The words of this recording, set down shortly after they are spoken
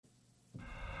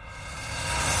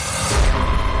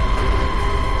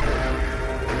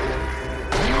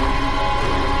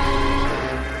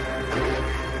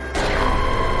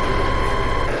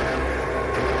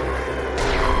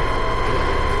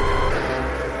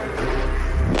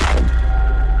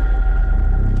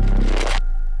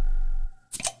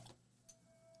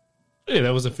Hey,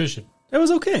 that was efficient. That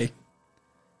was okay.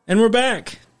 And we're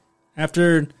back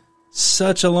after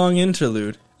such a long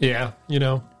interlude. Yeah,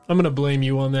 I'm going to blame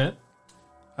you on that.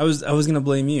 I was going to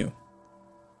blame you.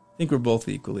 I think we're both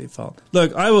equally at fault.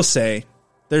 Look, I will say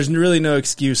there's really no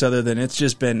excuse other than it's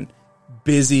just been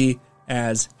busy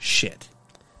as shit.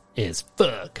 As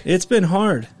fuck. It's been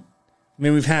hard. I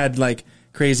mean, we've had like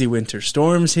crazy winter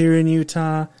storms here in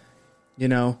Utah.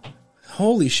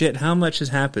 Holy shit, how much has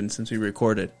happened since we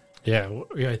recorded? Yeah,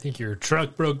 I think your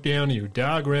truck broke down, your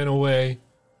dog ran away.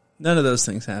 None of those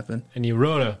things happened. And you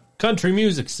wrote a country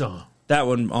music song. That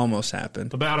one almost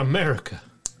happened. About America.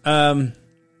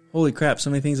 Holy crap,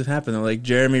 so many things have happened. Like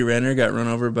Jeremy Renner got run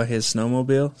over by his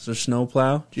snowmobile, so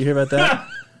snowplow. Did you hear about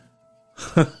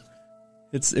that?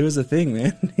 It was a thing,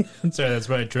 man. Sorry, that's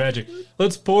right, tragic.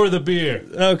 Let's pour the beer.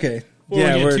 Okay.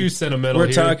 We're too sentimental.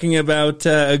 We're talking about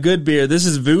a good beer. This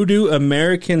is Voodoo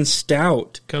American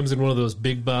Stout. Comes in one of those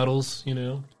big bottles,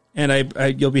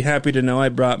 And you'll be happy to know I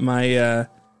brought my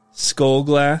skull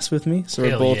glass with me. So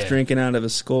we're both drinking out of a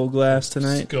skull glass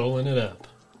tonight. Sculling it up.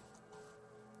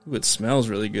 Ooh, it smells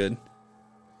really good.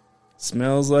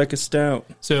 Smells like a stout.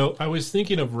 So I was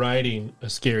thinking of writing a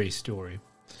scary story.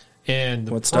 And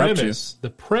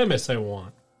the premise I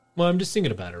want, well, I'm just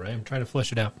thinking about it, right? I'm trying to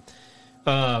flesh it out.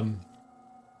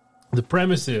 The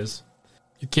premise is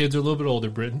your kids are a little bit older,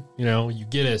 Britton. You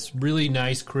get a really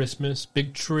nice Christmas,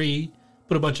 big tree,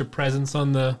 put a bunch of presents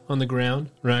on the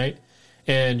ground, right?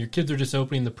 And your kids are just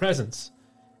opening the presents.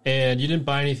 And you didn't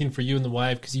buy anything for you and the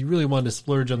wife because you really wanted to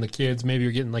splurge on the kids. Maybe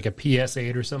you're getting like a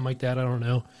PS8 or something like that. I don't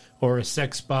know. Or a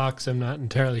sex box. I'm not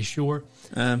entirely sure.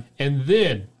 And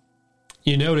then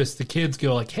you notice the kids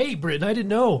go like, hey, Britton, I didn't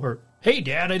know. Or, hey,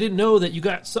 Dad, I didn't know that you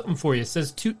got something for you. It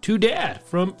says to Dad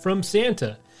from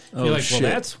Santa. You're like, shit.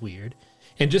 well, that's weird.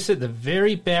 And just at the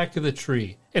very back of the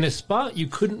tree, in a spot you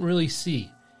couldn't really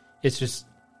see, it's just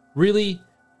really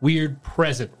weird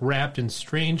present wrapped in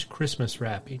strange Christmas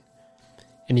wrapping.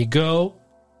 And you go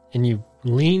and you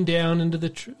lean down into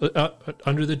the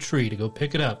under the tree to go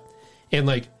pick it up. And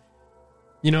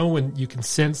when you can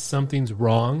sense something's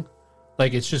wrong,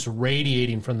 like it's just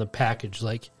radiating from the package,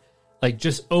 like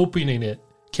just opening it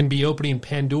can be opening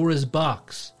Pandora's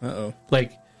box. Uh-oh.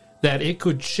 Like that it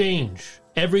could change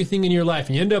everything in your life.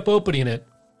 And you end up opening it,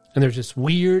 and there's this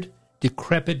weird,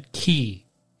 decrepit key,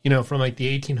 from like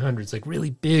the 1800s, like really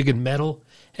big and metal.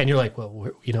 And you're like, well,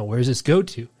 where does this go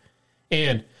to?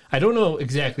 And I don't know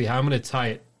exactly how I'm going to tie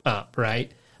it up,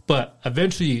 right? But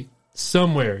eventually,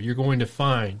 somewhere, you're going to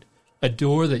find a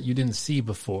door that you didn't see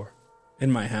before.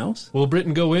 In my house? Will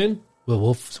Britton go in? Well,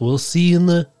 we'll see in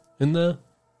the thing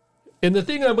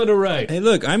I'm going to write. Hey,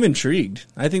 look, I'm intrigued.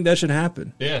 I think that should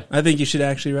happen. Yeah. I think you should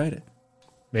actually write it.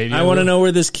 Maybe I want to know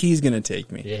where this key's going to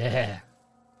take me. Yeah.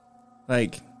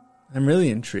 I'm really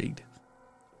intrigued.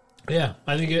 Yeah,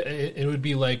 I think it would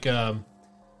be like,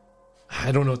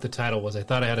 I don't know what the title was. I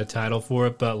thought I had a title for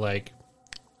it, but I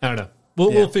don't know.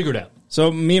 We'll figure it out.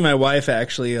 So me and my wife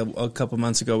actually, a couple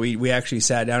months ago, we actually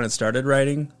sat down and started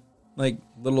writing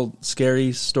little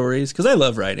scary stories because I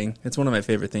love writing. It's one of my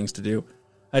favorite things to do.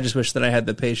 I just wish that I had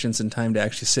the patience and time to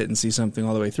actually sit and see something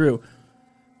all the way through.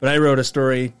 But I wrote a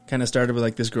story, kind of started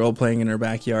with this girl playing in her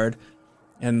backyard,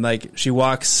 and she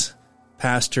walks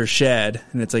past her shed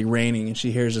and it's raining and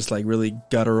she hears this really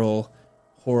guttural,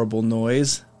 horrible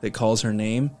noise that calls her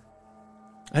name.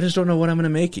 I just don't know what I'm going to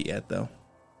make it yet, though.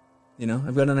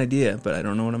 I've got an idea, but I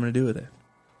don't know what I'm going to do with it.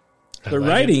 But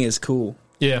writing is cool.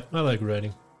 Yeah, I like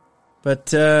writing.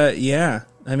 But, yeah,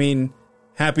 I mean,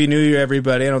 Happy New Year,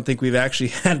 everybody. I don't think we've actually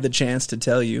had the chance to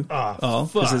tell you. Oh,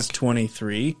 fuck. This is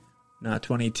 23, not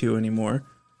 22 anymore.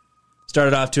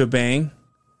 Started off to a bang,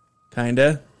 kind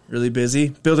of. Really busy.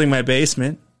 Building my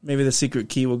basement. Maybe the secret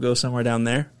key will go somewhere down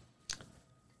there.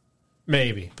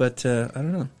 Maybe. But, I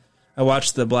don't know. I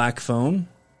watched The Black Phone.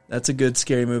 That's a good,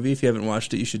 scary movie. If you haven't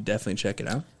watched it, you should definitely check it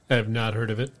out. I have not heard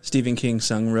of it. Stephen King's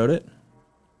son wrote it.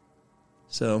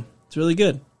 So, it's really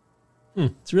good.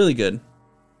 It's really good.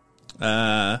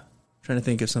 Trying to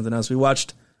think of something else. We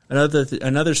watched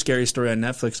another scary story on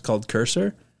Netflix called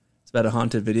Cursor. It's about a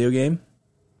haunted video game.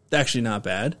 It's actually not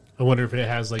bad. I wonder if it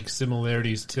has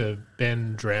similarities to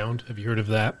Ben Drowned. Have you heard of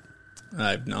that?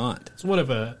 I've not. It's one of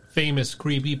a famous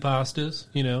creepypastas,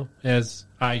 as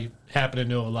I happen to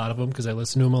know a lot of them because I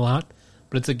listen to them a lot.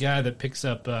 But it's a guy that picks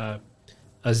up a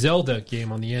Zelda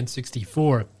game on the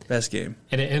N64. Best game.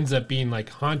 And it ends up being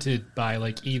haunted by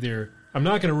either, I'm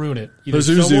not going to ruin it, either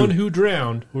Pazuzu. someone who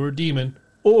drowned or a demon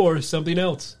or something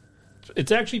else.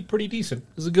 It's actually pretty decent.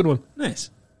 It's a good one. Nice.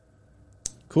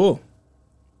 Cool.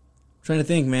 Trying to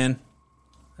think, man.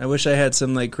 I wish I had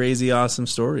some crazy awesome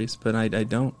stories, but I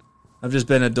don't. I've just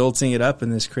been adulting it up in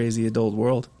this crazy adult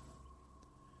world.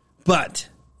 But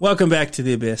welcome back to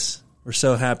the Abyss. We're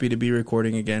so happy to be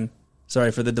recording again.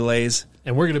 Sorry for the delays.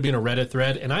 And we're going to be in a Reddit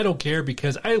thread, and I don't care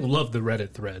because I love the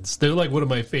Reddit threads. They're like one of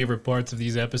my favorite parts of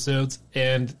these episodes.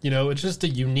 And, you know, it's just a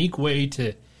unique way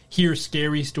to hear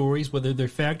scary stories, whether they're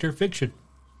fact or fiction.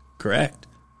 Correct.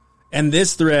 And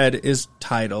this thread is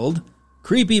titled,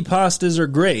 Creepypastas are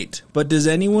great, but does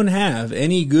anyone have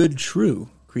any good, true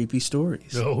creepy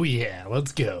stories? Oh, yeah.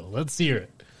 Let's go. Let's hear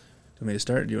it. Do you want me to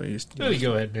start? Do you want Oh, you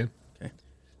go ahead, man.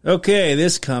 Okay,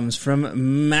 this comes from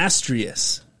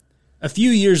Mastrius. A few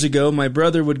years ago, my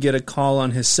brother would get a call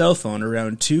on his cell phone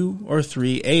around 2 or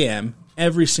 3 a.m.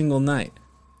 every single night.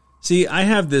 See, I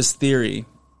have this theory.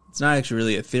 It's not actually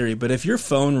really a theory, but if your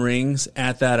phone rings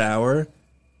at that hour,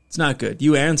 it's not good.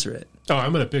 You answer it. Oh,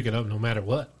 I'm going to pick it up no matter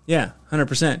what. Yeah,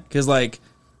 100%. Because, like,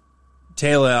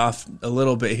 tail off a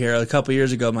little bit here. A couple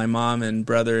years ago, my mom and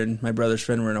brother and my brother's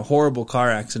friend were in a horrible car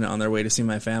accident on their way to see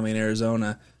my family in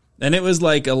Arizona. And it was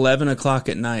like 11 o'clock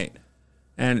at night.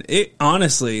 And it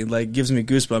honestly, like, gives me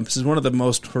goosebumps. This is one of the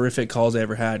most horrific calls I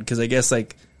ever had. Because I guess,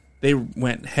 like, they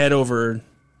went head over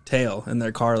tail in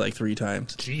their car like 3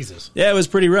 times. Jesus. Yeah, it was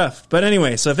pretty rough. But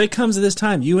anyway, so if it comes to this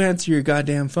time, you answer your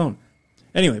goddamn phone.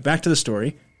 Anyway, back to the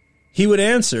story. He would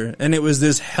answer, and it was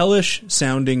this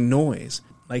hellish-sounding noise,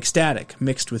 like static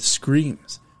mixed with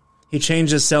screams. He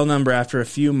changed his cell number after a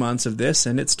few months of this,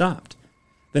 and it stopped.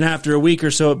 Then after a week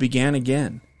or so, it began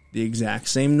again. The exact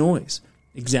same noise.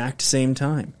 Exact same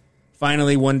time.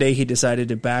 Finally, one day he decided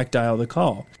to backdial the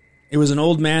call. It was an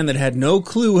old man that had no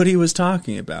clue what he was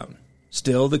talking about.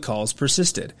 Still, the calls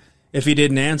persisted. If he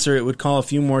didn't answer, it would call a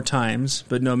few more times,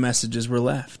 but no messages were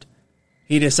left.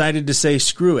 He decided to say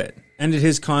screw it, ended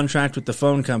his contract with the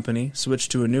phone company,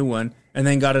 switched to a new one, and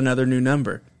then got another new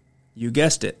number. You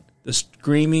guessed it. The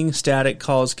screaming, static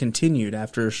calls continued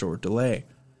after a short delay.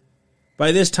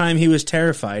 By this time, he was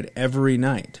terrified every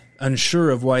night,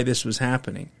 unsure of why this was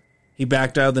happening. He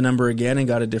backdialed the number again and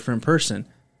got a different person.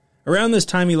 Around this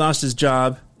time, he lost his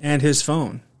job and his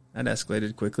phone. That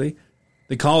escalated quickly.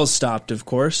 The calls stopped, of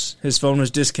course. His phone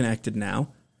was disconnected now.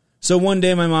 So one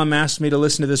day, my mom asked me to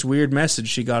listen to this weird message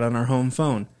she got on our home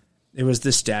phone. It was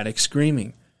the static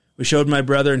screaming. We showed my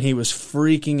brother, and he was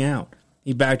freaking out.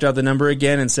 He backed out the number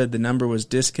again and said the number was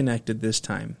disconnected this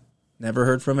time. Never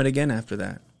heard from it again after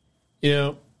that. You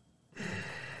know,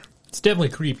 it's definitely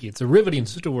creepy. It's a riveting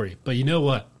story. But you know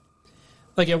what?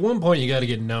 Like, at one point, you got to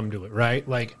get numb to it, right?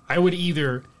 Like, I would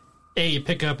either, A,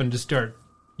 pick up and just start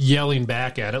yelling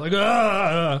back at it, like,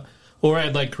 ah! Or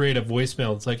I'd, like, create a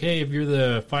voicemail. It's like, hey, if you're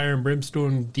the fire and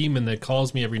brimstone demon that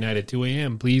calls me every night at 2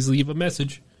 a.m., please leave a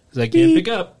message, because I can't pick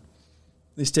up.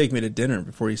 At least take me to dinner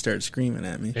before you start screaming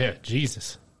at me. Yeah,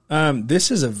 Jesus.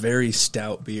 This is a very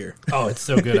stout beer. Oh, it's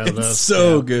so good. I love It's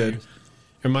so good. Beers.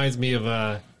 Reminds me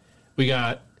of, we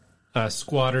got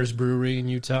Squatters Brewery in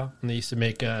Utah, and they used to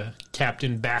make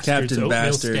Captain Bastard's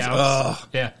Oatmeal Stouts. Oh.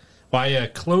 Yeah. Well, I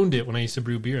cloned it when I used to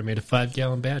brew beer. I made a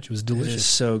 5-gallon batch. It was delicious. It is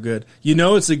so good. You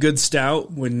know it's a good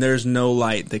stout when there's no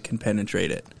light that can penetrate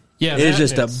it. Yeah, it's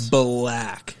just a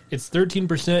black. It's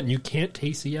 13%, and you can't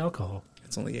taste the alcohol.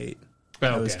 It's only 8. Oh,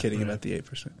 I was kidding about the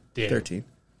 8%. Damn. 13.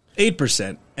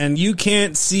 8%. And you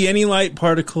can't see any light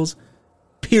particles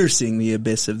piercing the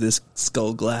abyss of this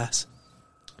skull glass.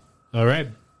 All right.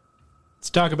 Let's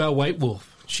talk about White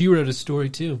Wolf. She wrote a story,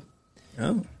 too.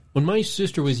 Oh. When my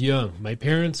sister was young, my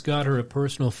parents got her a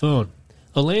personal phone,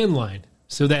 a landline,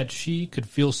 so that she could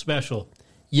feel special.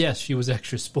 Yes, she was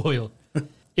extra spoiled.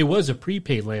 It was a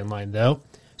prepaid landline, though,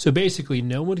 so basically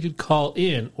no one could call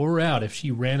in or out if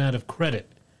she ran out of credit,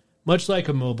 much like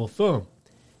a mobile phone.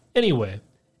 Anyway,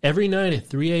 every night at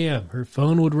 3 a.m., her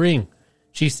phone would ring.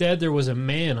 She said there was a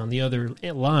man on the other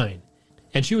line,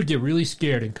 and she would get really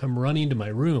scared and come running to my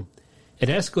room. It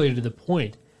escalated to the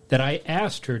point that I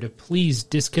asked her to please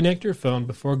disconnect her phone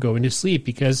before going to sleep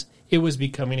because it was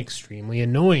becoming extremely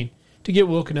annoying to get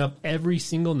woken up every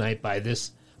single night by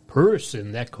this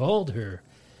person that called her.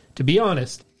 To be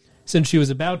honest, since she was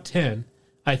about 10,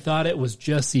 I thought it was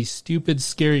just these stupid,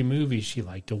 scary movies she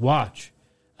liked to watch.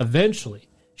 Eventually,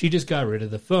 she just got rid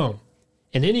of the phone.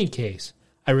 In any case,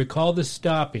 I recall this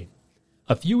stopping.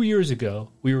 A few years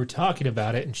ago, we were talking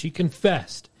about it, and she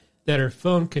confessed that her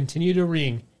phone continued to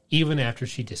ring even after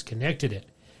she disconnected it,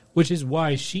 which is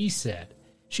why she said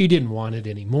she didn't want it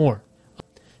anymore.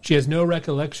 She has no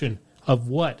recollection of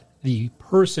what the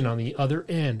person on the other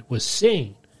end was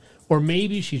saying, or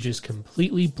maybe she just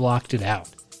completely blocked it out.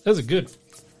 That was a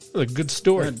good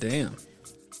story. God damn.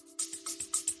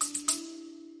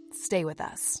 Stay with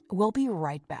us. We'll be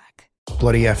right back.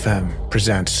 Bloody FM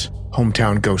presents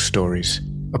Hometown Ghost Stories.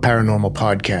 a paranormal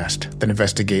podcast that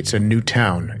investigates a new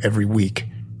town every week,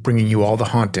 bringing you all the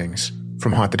hauntings,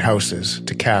 from haunted houses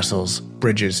to castles,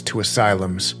 bridges to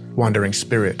asylums, wandering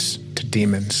spirits to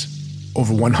demons.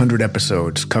 Over 100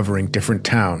 episodes covering different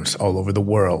towns all over the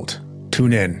world.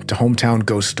 Tune in to Hometown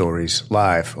Ghost Stories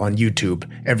live on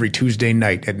YouTube every Tuesday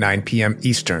night at 9 p.m.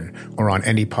 Eastern or on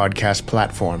any podcast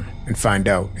platform and find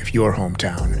out if your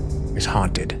hometown is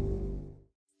haunted.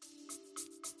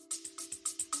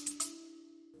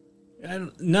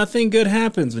 Nothing good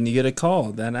happens when you get a call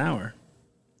at that hour.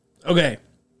 Okay.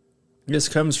 This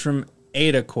comes from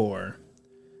Adacore.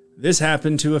 This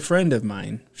happened to a friend of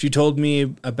mine. She told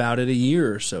me about it a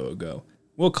year or so ago.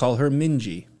 We'll call her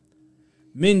Minji.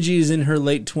 Minji is in her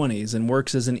late 20s and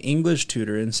works as an English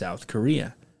tutor in South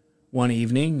Korea. One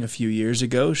evening, a few years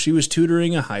ago, she was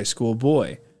tutoring a high school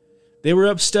boy. They were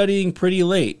up studying pretty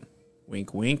late,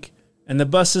 wink wink, and the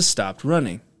buses stopped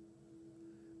running.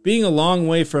 Being a long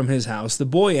way from his house, the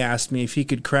boy asked me if he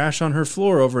could crash on her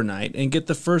floor overnight and get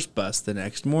the first bus the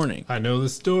next morning. I know the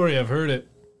story. I've heard it.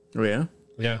 Oh, yeah?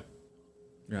 Yeah.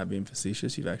 You're not being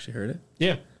facetious. You've actually heard it?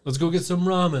 Yeah. Let's go get some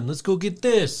ramen. Let's go get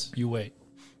this. You wait.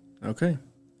 Okay.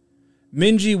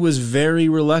 Minji was very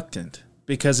reluctant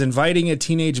because inviting a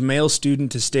teenage male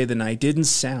student to stay the night didn't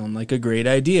sound like a great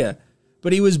idea,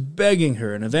 but he was begging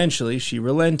her, and eventually she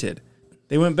relented.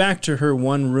 They went back to her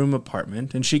one-room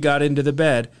apartment, and she got into the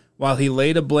bed while he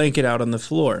laid a blanket out on the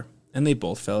floor, and they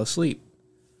both fell asleep.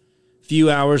 A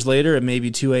few hours later, at maybe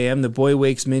 2 a.m., the boy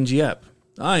wakes Minji up.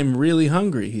 "I'm really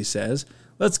hungry," he says.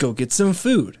 "Let's go get some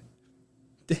food."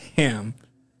 Damn.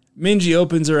 Minji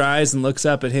opens her eyes and looks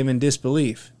up at him in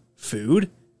disbelief. "Food?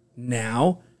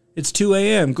 Now? It's 2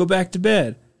 a.m. Go back to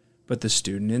bed." But the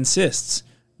student insists.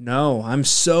 "No, I'm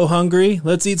so hungry.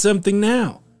 Let's eat something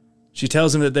now." She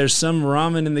tells him that there's some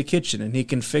ramen in the kitchen and he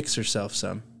can fix himself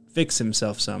some.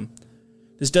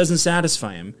 This doesn't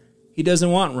satisfy him. He doesn't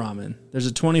want ramen. There's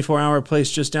a 24-hour place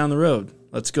just down the road.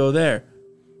 Let's go there.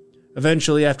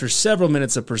 Eventually, after several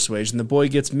minutes of persuasion, the boy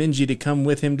gets Minji to come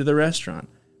with him to the restaurant.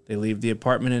 They leave the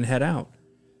apartment and head out.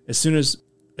 As soon as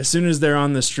they're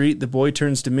on the street, the boy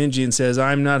turns to Minji and says,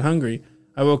 "I'm not hungry.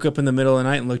 I woke up in the middle of the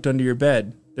night and looked under your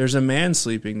bed. There's a man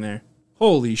sleeping there."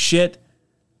 Holy shit.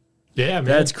 Yeah, man.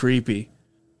 That's creepy.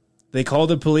 They called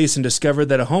the police and discovered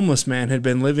that a homeless man had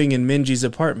been living in Minji's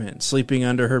apartment, sleeping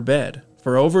under her bed,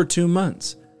 for over 2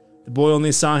 months. The boy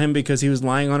only saw him because he was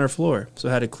lying on her floor, so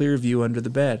had a clear view under the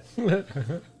bed.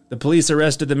 The police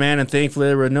arrested the man, and thankfully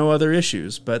there were no other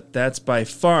issues, but that's by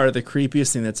far the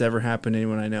creepiest thing that's ever happened to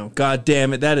anyone I know. God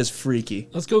damn it, that is freaky.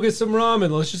 Let's go get some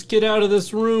ramen. Let's just get out of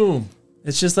this room.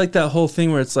 It's just like that whole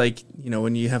thing where it's like, you know,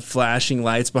 when you have flashing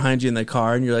lights behind you in the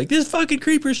car and you're like, "This fucking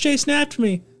creeper's chasing after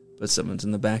me," but someone's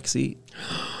in the back seat.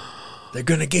 They're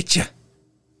gonna get you.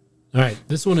 All right,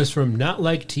 this one is from Not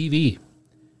Like TV.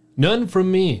 None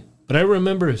from me, but I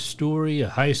remember a story a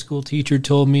high school teacher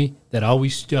told me that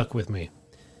always stuck with me.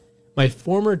 My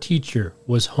former teacher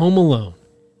was home alone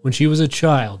when she was a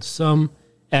child,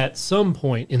 at some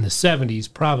point in the 70s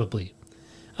probably.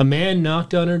 A man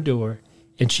knocked on her door,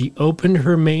 and she opened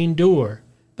her main door,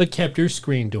 but kept her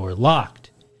screen door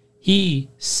locked. He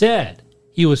said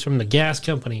he was from the gas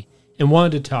company and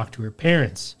wanted to talk to her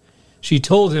parents. She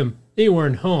told him they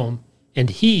weren't home, and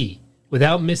he,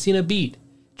 without missing a beat,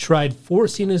 tried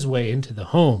forcing his way into the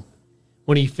home.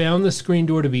 When he found the screen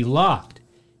door to be locked,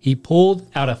 he pulled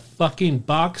out a fucking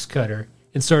box cutter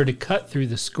and started to cut through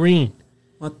the screen.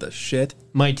 What the shit?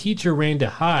 My teacher ran to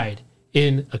hide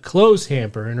in a clothes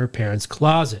hamper in her parents'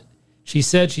 closet. She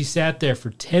said she sat there for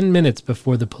 10 minutes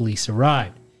before the police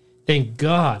arrived. Thank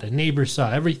God a neighbor saw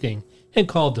everything and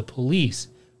called the police,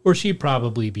 or she'd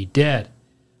probably be dead.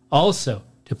 Also,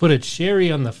 to put a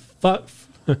cherry on the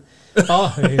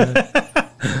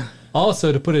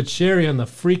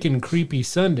freaking creepy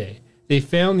sundae, they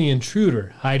found the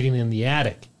intruder hiding in the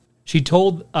attic. She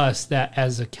told us that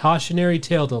as a cautionary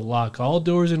tale to lock all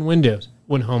doors and windows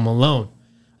when home alone.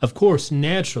 Of course,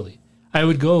 naturally, I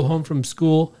would go home from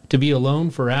school to be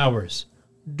alone for hours.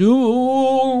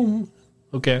 Doom.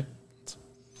 Okay.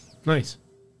 Nice.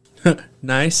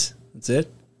 Nice. That's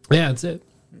it? Yeah, that's it.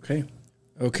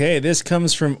 Okay, this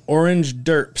comes from Orange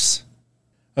Derps.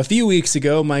 A few weeks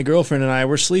ago, my girlfriend and I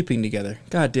were sleeping together.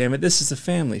 God damn it, this is a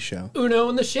family show. Uno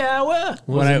in the shower.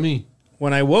 Wasn't me.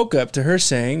 When I woke up to her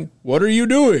saying, "What are you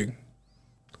doing?"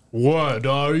 What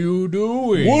are you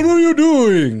doing? What are you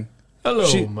doing?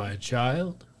 Hello, my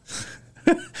child.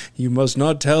 You must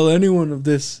not tell anyone of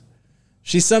this.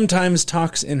 She sometimes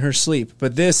talks in her sleep,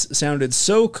 but this sounded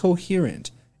so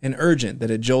coherent and urgent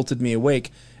that it jolted me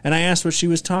awake, and I asked what she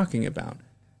was talking about.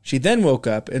 She then woke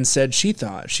up and said she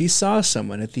thought she saw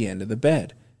someone at the end of the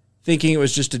bed. Thinking it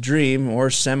was just a dream or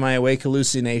semi-awake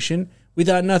hallucination, we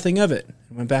thought nothing of it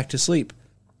and went back to sleep.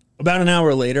 About an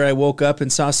hour later, I woke up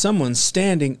and saw someone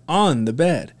standing on the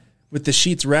bed, with the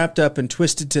sheets wrapped up and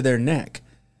twisted to their neck.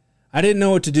 I didn't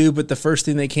know what to do, but the first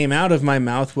thing that came out of my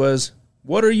mouth was,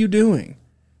 "What are you doing?"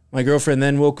 My girlfriend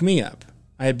then woke me up.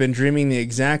 I had been dreaming the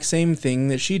exact same thing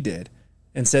that she did,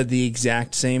 and said the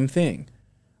exact same thing.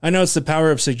 I know it's the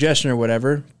power of suggestion or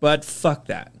whatever, but fuck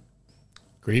that.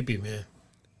 Creepy, man.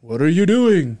 What are you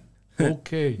doing?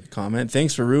 Okay. Comment,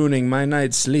 thanks for ruining my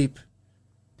night's sleep.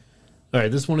 All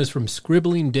right, this one is from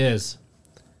Scribbling Des.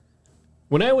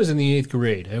 When I was in the 8th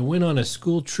grade, I went on a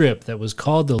school trip that was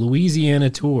called the Louisiana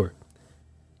Tour.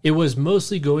 It was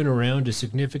mostly going around to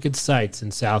significant sites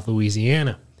in South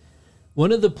Louisiana.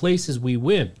 One of the places we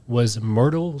went was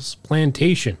Myrtle's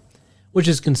Plantation, which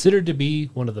is considered to be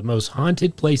one of the most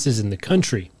haunted places in the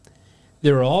country.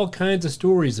 There are all kinds of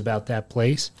stories about that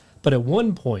place, but at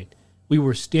one point, we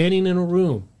were standing in a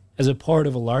room as a part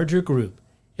of a larger group,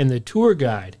 and the tour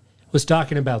guide was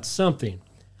talking about something.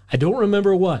 I don't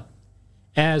remember what.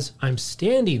 As I'm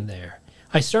standing there,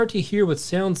 I start to hear what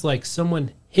sounds like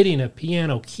someone hitting a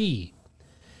piano key.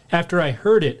 After I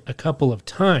heard it a couple of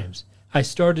times, I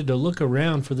started to look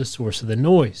around for the source of the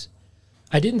noise.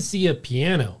 I didn't see a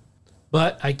piano,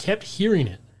 but I kept hearing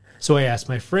it. So I asked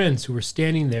my friends who were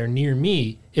standing there near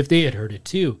me if they had heard it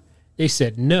too. They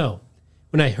said no.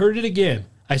 When I heard it again,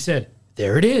 I said,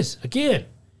 "There it is, again."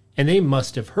 And they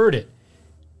must have heard it.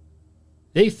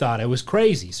 They thought I was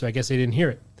crazy, so I guess they didn't hear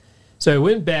it. So I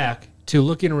went back to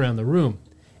looking around the room.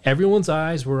 Everyone's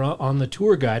eyes were on the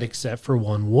tour guide except for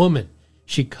one woman.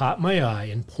 She caught my eye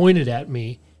and pointed at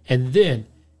me and then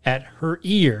at her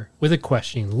ear with a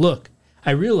questioning look.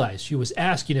 I realized she was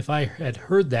asking if I had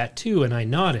heard that too, and I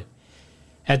nodded.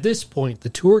 At this point, the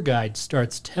tour guide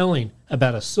starts telling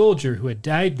about a soldier who had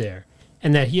died there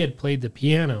and that he had played the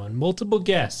piano, and multiple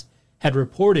guests had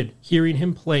reported hearing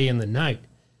him play in the night.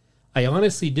 I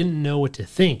honestly didn't know what to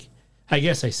think. I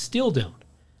guess I still don't.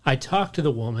 I talked to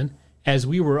the woman as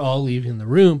we were all leaving the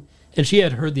room, and she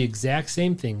had heard the exact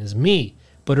same thing as me,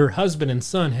 but her husband and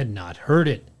son had not heard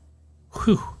it.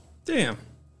 Whew. Damn.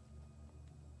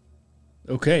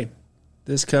 Okay.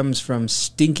 This comes from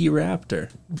Stinky Raptor.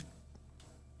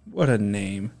 What a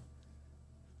name.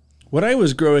 When I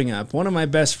was growing up, one of my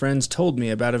best friends told me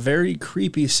about a very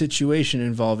creepy situation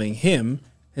involving him,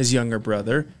 his younger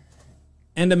brother,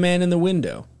 and a man in the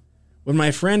window. When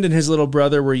my friend and his little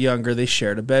brother were younger, they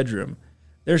shared a bedroom.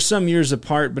 They're some years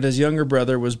apart, but his younger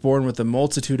brother was born with a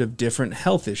multitude of different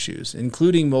health issues,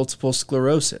 including multiple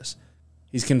sclerosis.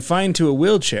 He's confined to a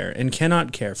wheelchair and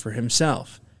cannot care for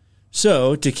himself.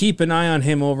 So, to keep an eye on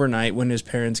him overnight when his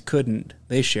parents couldn't,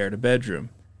 they shared a bedroom.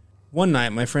 One night,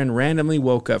 my friend randomly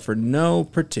woke up for no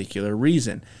particular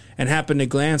reason and happened to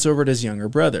glance over at his younger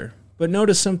brother, but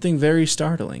noticed something very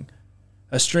startling.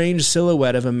 A strange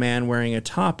silhouette of a man wearing a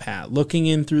top hat looking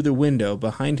in through the window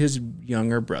behind his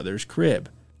younger brother's crib.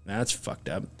 That's fucked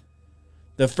up.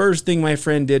 The first thing my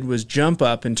friend did was jump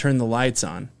up and turn the lights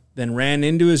on, then ran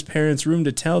into his parents' room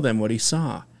to tell them what he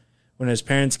saw. When his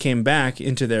parents came back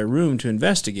into their room to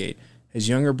investigate, his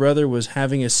younger brother was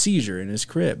having a seizure in his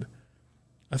crib.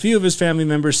 A few of his family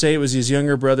members say it was his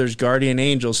younger brother's guardian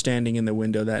angel standing in the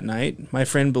window that night. My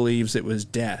friend believes it was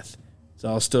death. It's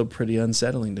all still pretty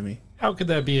unsettling to me. How could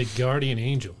that be a guardian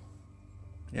angel?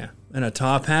 Yeah, and a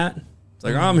top hat. It's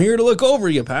like, I'm here to look over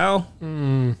you, pal.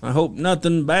 I hope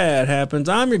nothing bad happens.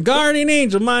 I'm your guardian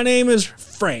angel. My name is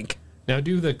Frank. Now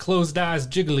do the closed eyes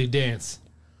jiggly dance.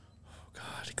 Oh,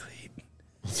 God, Cleet.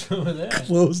 What's wrong with that?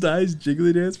 Closed eyes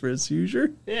jiggly dance for a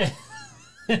seizure? Yeah.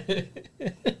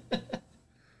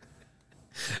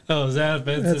 Oh, is that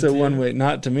offensive? That's a one-way,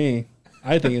 not to me.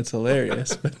 I think it's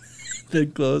hilarious. But the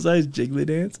closed eyes jiggly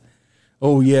dance?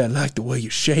 Oh, yeah, I like the way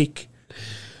you shake.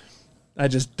 I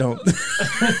just don't.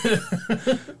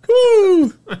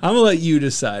 Woo! I'm going to let you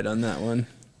decide on that one.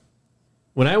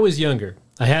 When I was younger,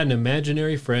 I had an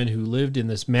imaginary friend who lived in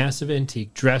this massive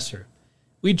antique dresser.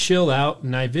 We'd chill out,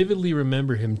 and I vividly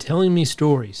remember him telling me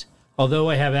stories, although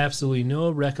I have absolutely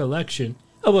no recollection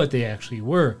of what they actually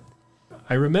were.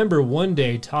 I remember one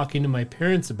day talking to my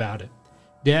parents about it.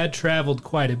 Dad traveled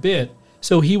quite a bit,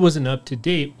 so he wasn't up to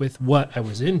date with what I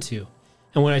was into.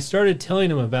 And when I started telling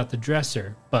him about the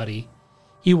dresser, Buddy,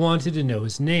 he wanted to know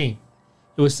his name.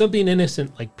 It was something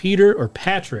innocent like Peter or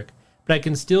Patrick, but I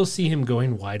can still see him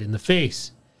going white in the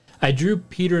face. I drew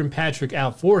Peter and Patrick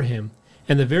out for him,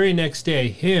 and the very next day,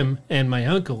 him and my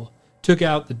uncle took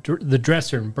out the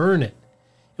dresser and burned it.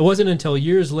 It wasn't until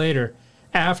years later,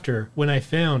 when I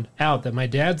found out that my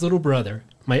dad's little brother,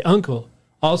 my uncle,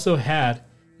 also had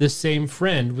the same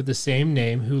friend with the same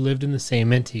name who lived in the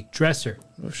same antique dresser.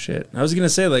 Oh, shit. I was going to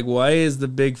say, like, why is the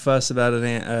big fuss about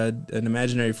an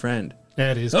imaginary friend?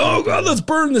 That is Oh, creepy. God, let's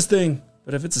burn this thing.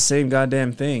 But if it's the same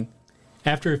goddamn thing.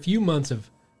 After a few months of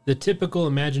the typical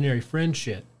imaginary friend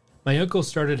shit, my uncle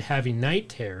started having night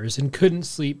terrors and couldn't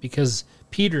sleep because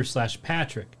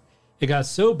Peter/Patrick. It got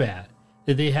so bad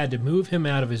that they had to move him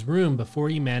out of his room before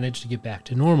he managed to get back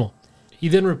to normal. He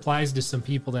then replies to some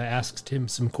people that asked him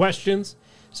some questions.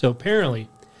 So apparently,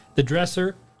 the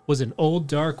dresser was an old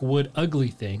dark wood ugly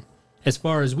thing. As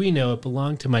far as we know, it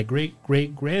belonged to my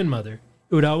great-great-grandmother,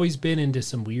 who had always been into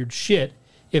some weird shit,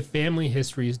 if family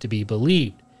history is to be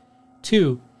believed.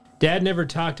 2, Dad never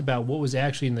talked about what was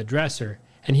actually in the dresser,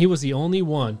 and he was the only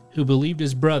one who believed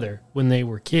his brother when they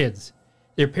were kids.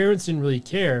 Their parents didn't really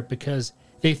care because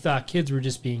they thought kids were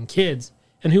just being kids,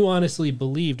 and who honestly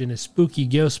believed in a spooky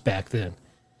ghost back then?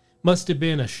 Must have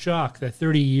been a shock that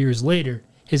 30 years later,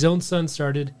 his own son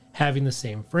started having the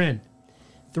same friend.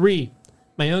 3,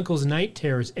 my uncle's night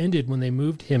terrors ended when they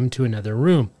moved him to another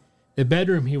room. The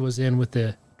bedroom he was in with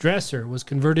the dresser was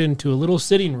converted into a little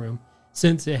sitting room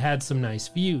since it had some nice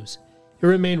views. It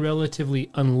remained relatively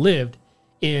unlived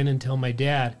in until my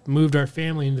dad moved our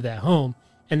family into that home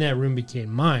and that room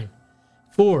became mine.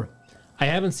 4, I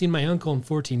haven't seen my uncle in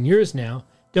 14 years now,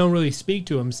 don't really speak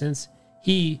to him since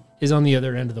he is on the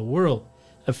other end of the world.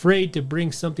 Afraid to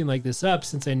bring something like this up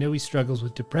since I know he struggles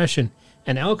with depression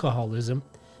and alcoholism,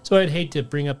 so I'd hate to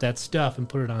bring up that stuff and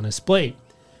put it on his plate.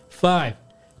 5,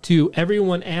 to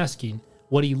everyone asking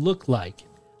what he looked like,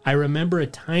 I remember a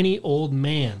tiny old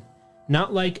man,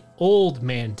 not like old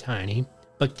man tiny,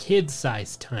 but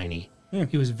kid-sized tiny.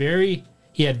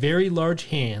 He had very large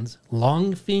hands,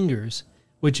 long fingers,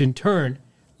 which in turn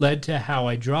led to how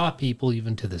I draw people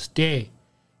even to this day.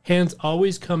 Hands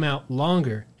always come out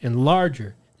longer and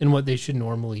larger than what they should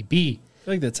normally be. I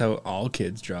feel like that's how all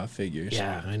kids draw figures.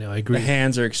 Yeah, I know, I The agree.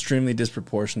 hands are extremely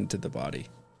disproportionate to the body.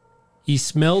 He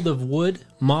smelled of wood,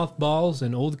 mothballs,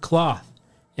 and old cloth,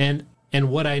 and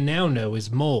what I now know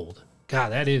is mold.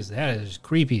 God, that is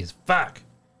creepy as fuck.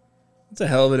 It's a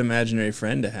hell of an imaginary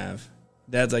friend to have.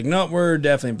 Dad's like, no, we're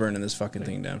definitely burning this fucking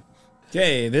thing down.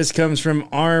 Okay, this comes from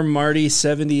R.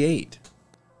 Marty78.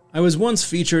 I was once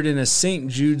featured in a St.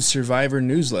 Jude's Survivor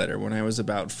newsletter when I was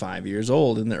about 5 years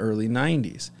old in the early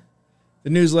 90s. The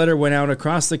newsletter went out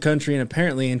across the country and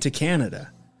apparently into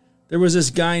Canada. There was this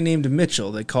guy named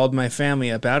Mitchell that called my family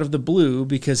up out of the blue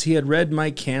because he had read my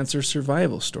cancer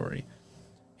survival story.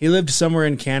 He lived somewhere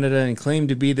in Canada and claimed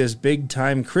to be this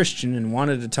big-time Christian and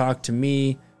wanted to talk to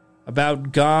me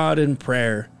about God and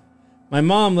prayer. My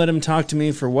mom let him talk to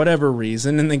me for whatever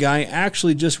reason, and the guy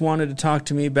actually just wanted to talk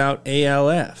to me about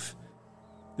ALF.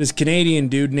 This Canadian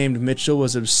dude named Mitchell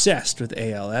was obsessed with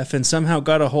ALF and somehow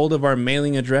got a hold of our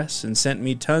mailing address and sent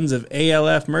me tons of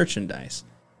ALF merchandise.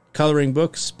 Coloring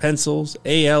books, pencils,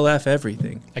 ALF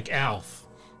everything. Like Alf.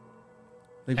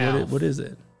 Like Alf. what is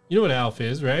it? You know what Alf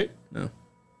is, right? No.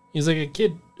 He's like a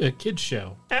kid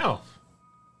show. Alf.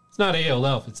 It's not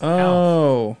ALF, it's Alf.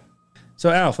 Oh. So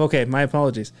Alf, okay, my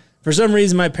apologies. For some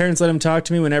reason, my parents let him talk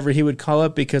to me whenever he would call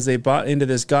up because they bought into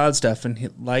this God stuff and he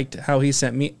liked how he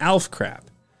sent me Alf crap.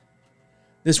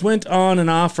 This went on and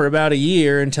off for about a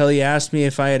year until he asked me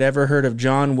if I had ever heard of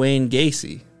John Wayne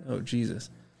Gacy. Oh,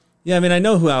 Jesus. Yeah, I mean, I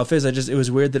know who Alf is. It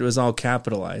was weird that it was all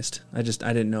capitalized. I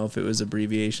didn't know if it was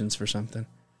abbreviations for something.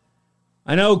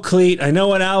 I know, Cleet. I know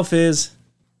what Alf is.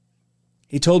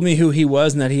 He told me who he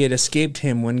was and that he had escaped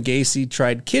him when Gacy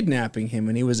tried kidnapping him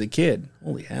when he was a kid.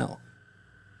 Holy hell.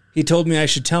 He told me I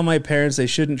should tell my parents they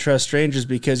shouldn't trust strangers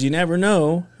because you never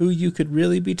know who you could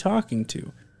really be talking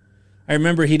to. I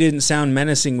remember he didn't sound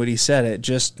menacing when he said it,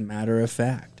 just matter of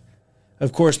fact.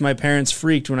 Of course, my parents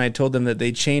freaked when I told them that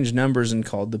they changed numbers and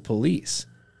called the police.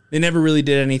 They never really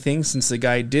did anything since the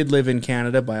guy did live in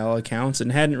Canada by all accounts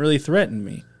and hadn't really threatened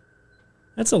me.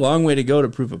 That's a long way to go to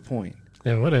prove a point.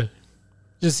 Yeah,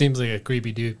 just seems like a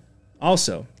creepy dude.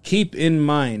 Also, keep in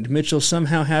mind, Mitchell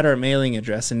somehow had our mailing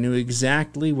address and knew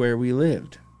exactly where we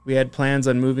lived. We had plans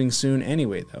on moving soon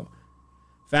anyway, though.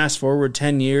 Fast forward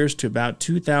 10 years to about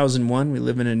 2001, we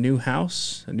live in a new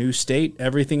house, a new state,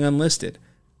 everything unlisted.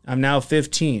 I'm now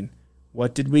 15.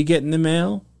 What did we get in the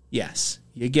mail? Yes,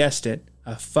 you guessed it,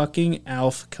 a fucking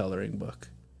Alf coloring book.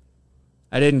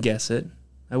 I didn't guess it.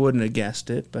 I wouldn't have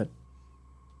guessed it, but...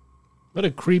 What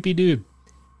a creepy dude.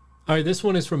 All right, this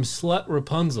one is from Slut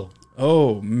Rapunzel.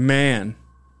 Oh, man.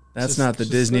 That's not the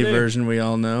Disney version we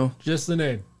all know. Just the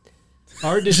name.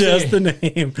 Hard to Just say. the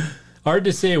name. Hard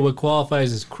to say what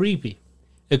qualifies as creepy.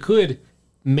 It could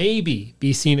maybe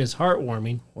be seen as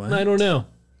heartwarming. What? I don't know.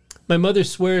 My mother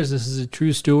swears this is a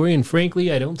true story, and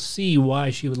frankly, I don't see why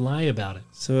she would lie about it.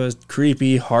 So a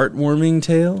creepy, heartwarming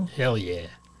tale? Hell yeah.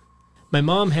 My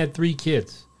mom had 3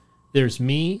 kids. There's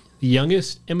me, the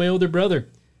youngest, and my older brother.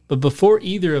 But before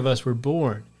either of us were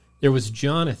born, there was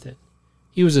Jonathan.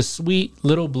 He was a sweet,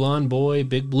 little blonde boy,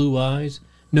 big blue eyes,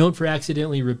 known for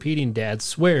accidentally repeating Dad's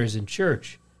swears in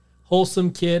church.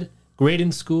 Wholesome kid, great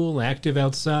in school, active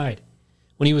outside.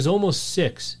 When he was almost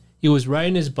 6, he was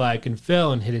riding his bike and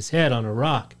fell and hit his head on a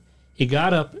rock. He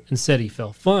got up and said he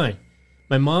felt fine.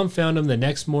 My mom found him the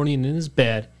next morning in his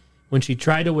bed. When she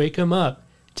tried to wake him up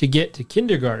to get to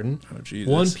kindergarten,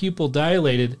 one pupil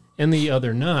dilated and the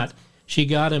other not. She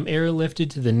got him airlifted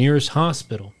to the nearest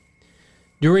hospital.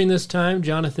 During this time,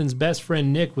 Jonathan's best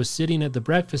friend Nick was sitting at the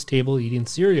breakfast table eating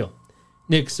cereal.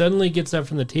 Nick suddenly gets up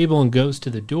from the table and goes to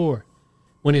the door.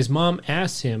 When his mom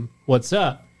asks him, "What's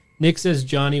up?" Nick says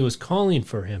Johnny was calling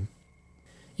for him.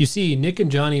 You see, Nick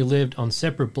and Johnny lived on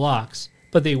separate blocks,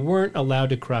 but they weren't allowed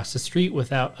to cross the street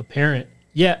without a parent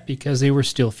yet because they were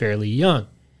still fairly young.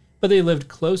 But they lived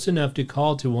close enough to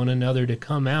call to one another to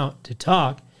come out to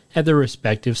talk at their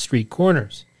respective street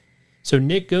corners. So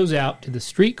Nick goes out to the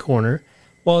street corner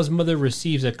while his mother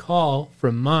receives a call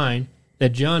from mine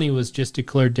that Johnny was just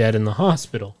declared dead in the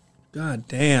hospital. God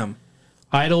damn.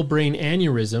 Idle brain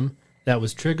aneurysm that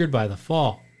was triggered by the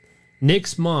fall.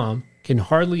 Nick's mom can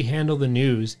hardly handle the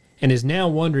news and is now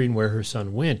wondering where her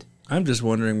son went. I'm just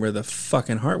wondering where the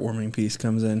fucking heartwarming piece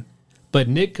comes in. But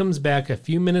Nick comes back a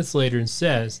few minutes later and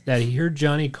says that he heard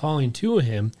Johnny calling to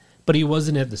him, but he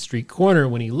wasn't at the street corner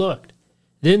when he looked.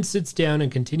 Then sits down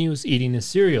and continues eating his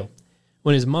cereal.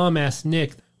 When his mom asks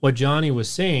Nick what Johnny was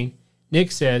saying,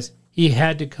 Nick says he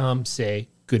had to come say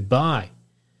goodbye.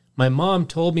 My mom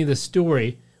told me the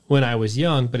story when I was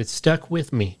young, but it stuck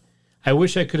with me. I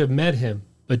wish I could have met him,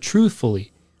 but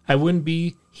truthfully, I wouldn't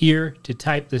be here to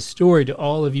type this story to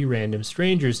all of you random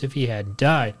strangers if he hadn't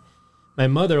died. My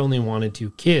mother only wanted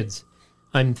 2 kids.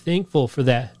 I'm thankful for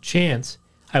that chance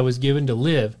I was given to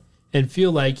live and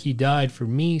feel like he died for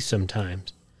me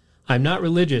sometimes. I'm not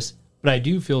religious, but I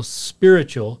do feel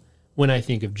spiritual when I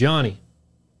think of Johnny.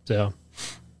 So,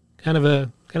 kind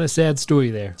of sad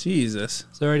story there. Jesus.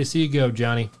 Sorry to see you go,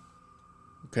 Johnny.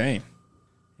 Okay.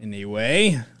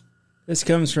 Anyway, this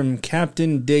comes from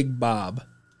Captain Dig Bob.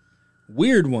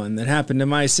 Weird one that happened to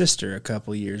my sister a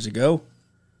couple years ago.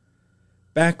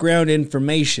 Background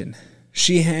information.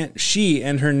 She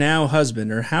and her now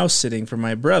husband are house sitting for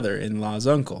my brother-in-law's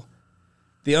uncle.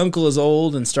 The uncle is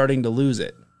old and starting to lose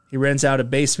it. He rents out a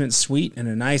basement suite and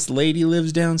a nice lady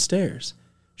lives downstairs.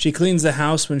 She cleans the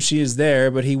house when she is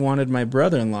there, but he wanted my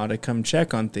brother-in-law to come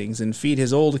check on things and feed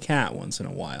his old cat once in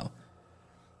a while.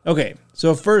 Okay,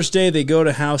 so first day they go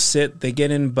to house sit, they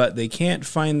get in, but they can't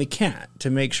find the cat to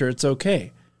make sure it's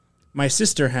okay. My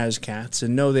sister has cats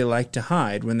and know they like to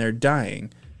hide when they're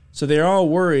dying, so they're all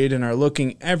worried and are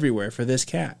looking everywhere for this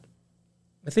cat.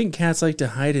 I think cats like to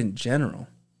hide in general.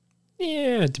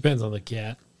 Yeah, it depends on the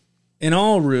cat. In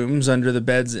all rooms, under the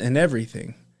beds and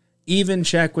everything. Even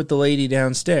check with the lady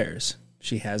downstairs.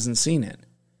 She hasn't seen it.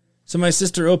 So my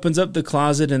sister opens up the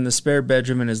closet in the spare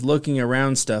bedroom and is looking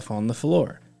around stuff on the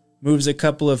floor. Moves a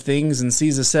couple of things and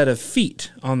sees a set of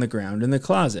feet on the ground in the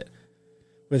closet,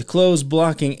 with clothes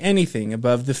blocking anything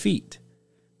above the feet.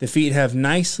 The feet have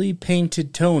nicely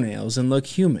painted toenails and look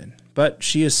human, but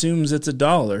she assumes it's a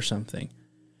doll or something.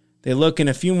 They look in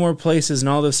a few more places and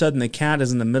all of a sudden the cat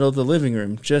is in the middle of the living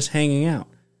room, just hanging out.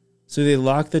 So they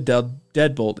lock the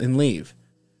deadbolt and leave.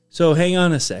 So hang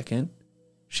on a second.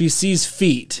 She sees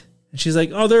feet, and she's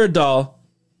like, oh, they're a doll.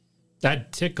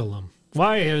 That'd tickle them.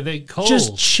 Why are they cold?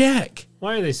 Just check.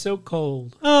 Why are they so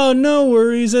cold? Oh, no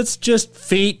worries. It's just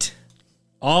feet.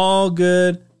 All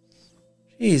good.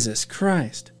 Jesus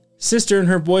Christ. Sister and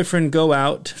her boyfriend go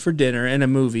out for dinner and a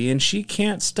movie, and she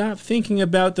can't stop thinking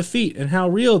about the feet and how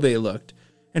real they looked,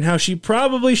 and how she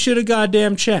probably should have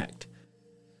goddamn checked.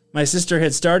 My sister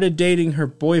had started dating her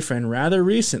boyfriend rather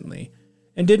recently,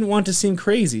 and didn't want to seem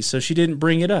crazy, so she didn't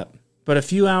bring it up. But a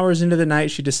few hours into the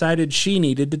night, she decided she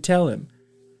needed to tell him.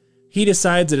 He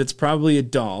decides that it's probably a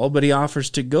doll, but he offers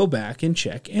to go back and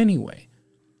check anyway.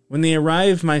 When they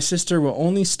arrive, my sister will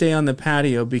only stay on the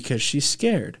patio because she's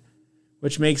scared,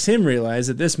 which makes him realize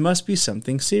that this must be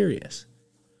something serious.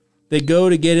 They go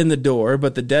to get in the door,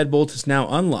 but the deadbolt is now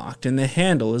unlocked and the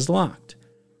handle is locked.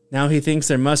 Now he thinks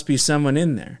there must be someone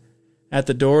in there. At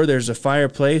the door, there's a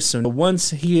fireplace, so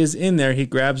once he is in there, he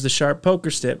grabs the sharp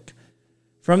poker stick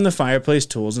from the fireplace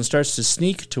tools and starts to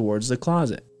sneak towards the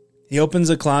closet. He opens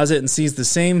the closet and sees the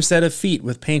same set of feet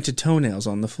with painted toenails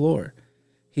on the floor.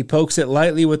 He pokes it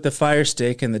lightly with the fire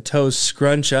stick and the toes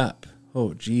scrunch up.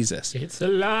 Oh, Jesus. It's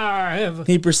alive.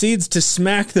 He proceeds to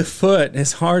smack the foot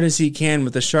as hard as he can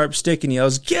with a sharp stick and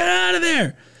yells, "Get out of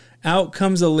there!" Out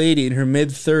comes a lady in her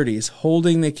mid-30s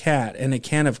holding the cat and a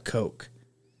can of Coke.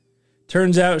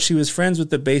 Turns out she was friends with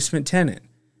the basement tenant.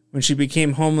 When she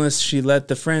became homeless, she let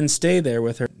the friend stay there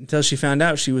with her until she found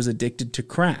out she was addicted to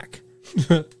crack.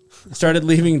 Started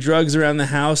leaving drugs around the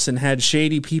house and had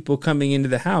shady people coming into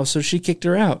the house, so she kicked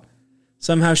her out.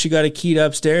 Somehow she got a key to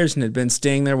upstairs and had been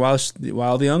staying there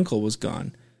while the uncle was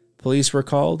gone. Police were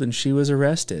called and she was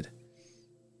arrested.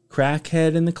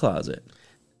 Crackhead in the closet.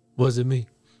 Wasn't me.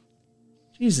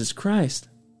 Jesus Christ.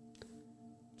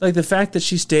 Like the fact that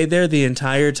she stayed there the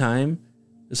entire time,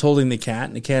 just holding the cat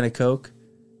and a can of Coke,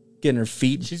 getting her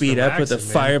feet She's beat up with a relaxing,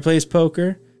 man. fireplace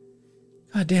poker.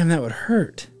 God damn, that would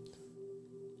hurt.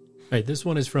 All right, this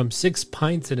one is from 6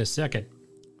 Pints in a Second.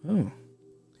 Oh.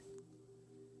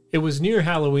 It was near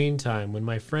Halloween time when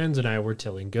my friends and I were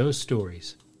telling ghost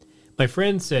stories. My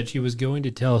friend said she was going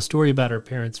to tell a story about her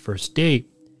parents' first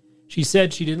date. She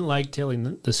said she didn't like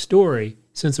telling the story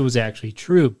since it was actually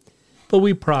true, but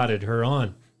we prodded her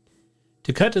on.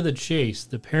 To cut to the chase,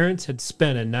 the parents had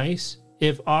spent a nice,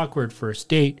 if awkward, first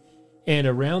date, and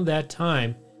around that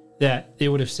time that they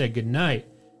would have said goodnight,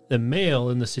 the male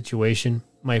in the situation,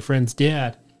 my friend's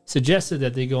dad, suggested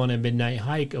that they go on a midnight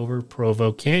hike over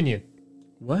Provo Canyon.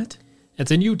 What? It's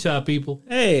in Utah, people.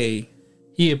 Hey.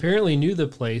 He apparently knew the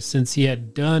place since he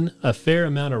had done a fair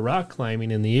amount of rock climbing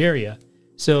in the area.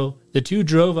 So the two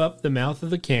drove up the mouth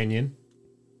of the canyon,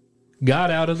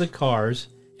 got out of the cars,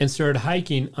 and started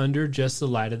hiking under just the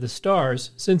light of the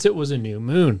stars since it was a new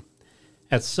moon.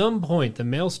 At some point, the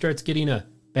male starts getting a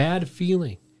bad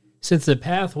feeling since the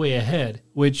pathway ahead,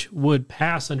 which would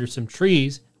pass under some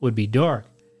trees, would be dark.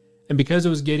 And because it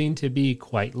was getting to be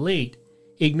quite late,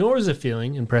 he ignores the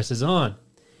feeling and presses on.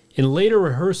 In later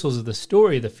rehearsals of the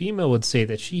story, the female would say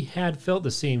that she had felt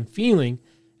the same feeling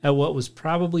at what was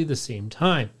probably the same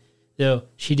time, though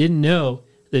she didn't know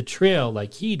the trail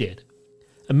like he did.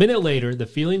 A minute later, the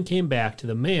feeling came back to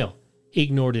the male. He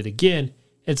ignored it again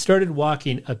and started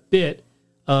walking a bit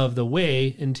of the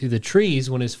way into the trees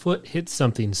when his foot hit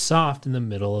something soft in the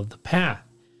middle of the path.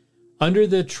 Under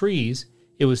the trees,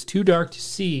 it was too dark to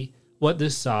see what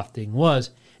this soft thing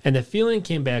was, and the feeling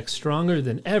came back stronger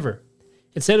than ever.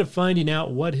 Instead of finding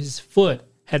out what his foot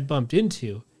had bumped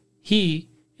into, he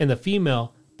and the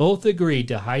female both agreed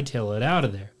to hightail it out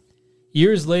of there.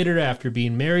 Years later, after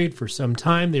being married for some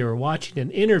time, they were watching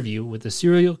an interview with the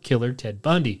serial killer Ted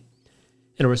Bundy.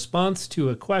 In response to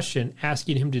a question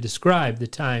asking him to describe the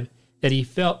time that he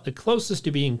felt the closest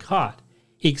to being caught,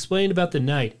 he explained about the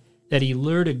night that he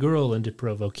lured a girl into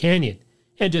Provo Canyon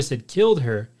and just had killed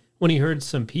her when he heard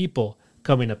some people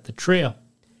coming up the trail.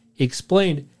 He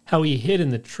explained how he hid in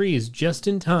the trees just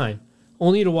in time,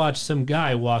 only to watch some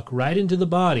guy walk right into the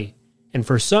body, and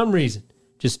for some reason,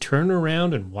 just turned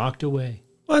around and walked away.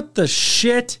 What the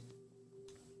shit?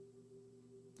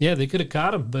 Yeah, they could have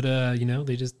caught him, but,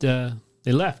 they just, they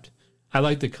left. I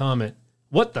like the comment,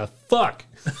 "What the fuck?"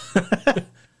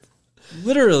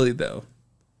 Literally, though.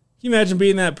 Can you imagine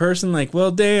being that person? Like,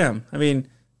 well, damn. I mean,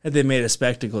 had they made a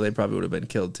spectacle, they probably would have been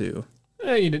killed, too.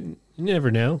 You never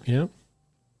know,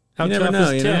 How You never tough know,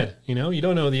 is you know? Ted? You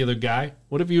don't know the other guy.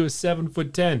 What if he was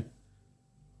 7'10"?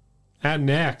 Had an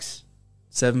axe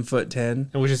 7'10".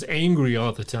 and was just angry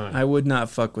all the time? I would not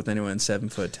fuck with anyone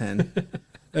 7'10".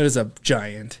 That is a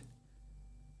giant.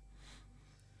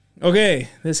 Okay,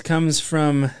 this comes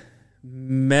from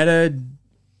Metagame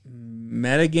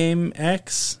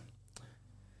X.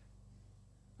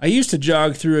 I used to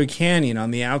jog through a canyon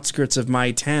on the outskirts of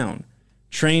my town.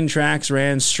 Train tracks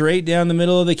ran straight down the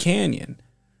middle of the canyon.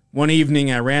 One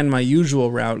evening, I ran my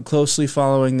usual route, closely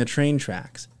following the train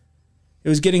tracks. It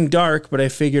was getting dark, but I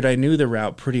figured I knew the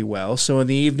route pretty well, so in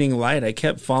the evening light, I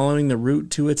kept following the route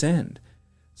to its end.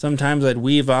 Sometimes I'd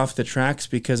weave off the tracks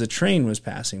because a train was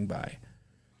passing by.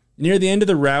 Near the end of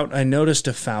the route, I noticed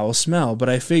a foul smell, but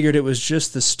I figured it was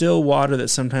just the still water that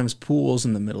sometimes pools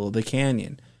in the middle of the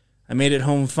canyon. I made it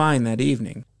home fine that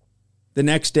evening. The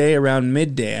next day, around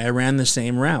midday, I ran the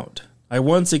same route. I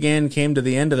once again came to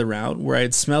the end of the route where I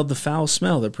had smelled the foul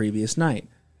smell the previous night.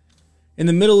 In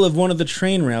the middle of one of the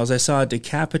train rails, I saw a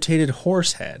decapitated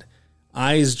horse head,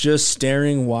 eyes just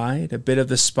staring wide, a bit of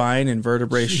the spine and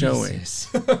vertebrae showing.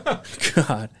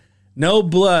 God. No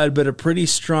blood, but a pretty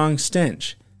strong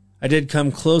stench. I did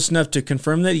come close enough to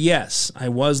confirm that, yes, I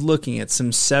was looking at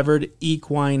some severed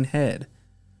equine head.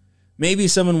 Maybe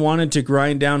someone wanted to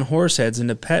grind down horse heads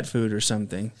into pet food or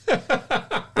something.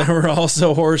 There were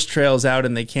also horse trails out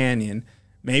in the canyon.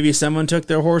 Maybe someone took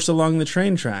their horse along the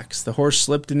train tracks. The horse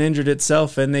slipped and injured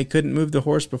itself, and they couldn't move the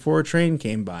horse before a train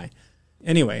came by.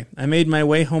 Anyway, I made my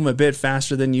way home a bit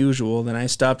faster than usual, then I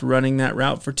stopped running that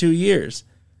route for 2 years.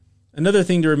 Another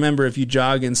thing to remember if you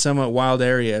jog in somewhat wild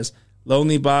areas,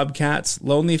 lonely bobcats,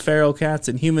 lonely feral cats,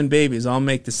 and human babies all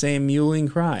make the same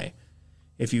mewling cry.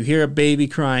 If you hear a baby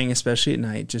crying, especially at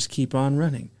night, just keep on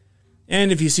running.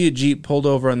 And if you see a Jeep pulled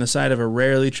over on the side of a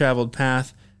rarely traveled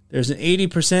path, there's an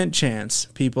 80% chance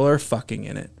people are fucking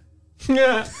in it.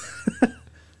 Yeah.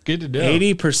 Good to know.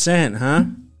 80%, huh?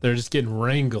 They're just getting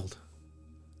wrangled.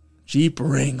 Jeep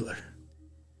Wrangler.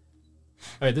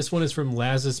 All right, this one is from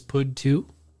Laz's Pud 2.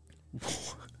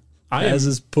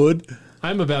 Laz's Pud?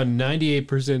 I'm about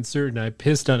 98% certain I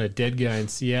pissed on a dead guy in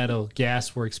Seattle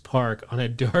Gasworks Park on a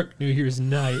dark New Year's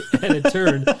night at a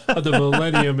turn of the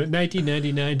millennium in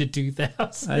 1999 to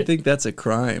 2000. I think that's a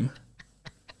crime.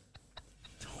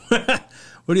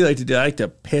 What do you like to do? I like to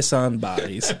piss on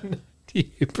bodies.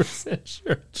 98%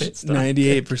 sure.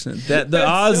 98%. The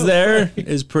odds so there funny.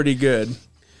 Is pretty good.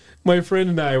 My friend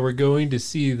and I were going to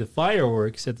see the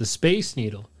fireworks at the Space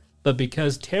Needle, but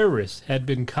because terrorists had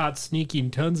been caught sneaking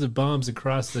tons of bombs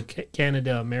across the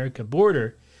Canada-America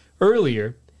border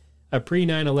earlier, a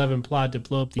pre-9/11 plot to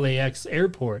blow up the LAX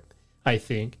airport, I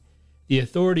think, the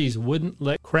authorities wouldn't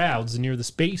let crowds near the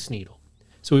Space Needle.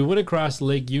 So we went across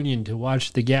Lake Union to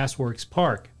watch the Gasworks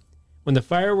Park. When the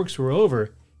fireworks were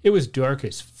over, it was dark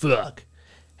as fuck,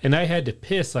 and I had to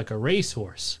piss like a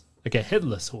racehorse, like a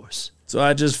headless horse. So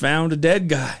I just found a dead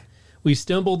guy. We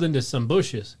stumbled into some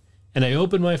bushes, and I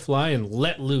opened my fly and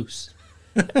let loose.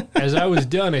 As I was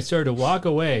done, I started to walk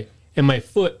away, and my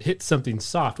foot hit something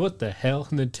soft. What the hell?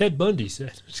 And then Ted Bundy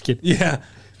said, just kidding. Yeah,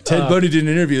 Ted Bundy did an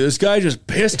interview. This guy just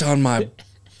pissed on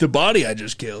the body I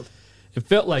just killed. It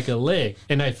felt like a leg,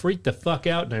 and I freaked the fuck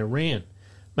out and I ran.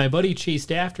 My buddy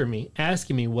chased after me,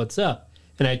 asking me what's up,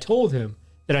 and I told him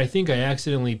that I think I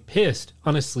accidentally pissed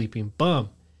on a sleeping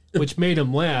bum, which made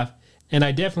him laugh, and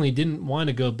I definitely didn't want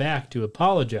to go back to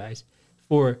apologize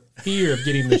for fear of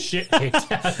getting the shit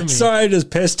kicked out of me. Sorry, I just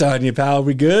pissed on you, pal.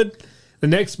 We good? The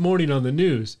next morning on the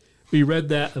news, we read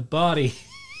that a body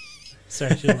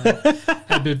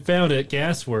had been found at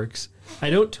Gasworks. I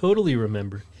don't totally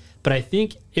remember, but I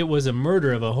think it was a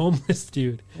murder of a homeless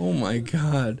dude. Oh, my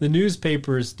God. The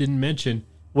newspapers didn't mention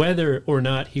whether or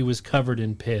not he was covered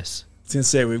in piss. I was going to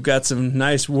say, we've got some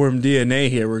nice warm DNA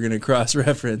here we're going to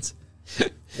cross-reference.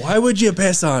 Why would you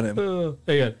piss on him?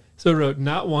 Hang on. So I wrote,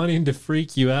 not wanting to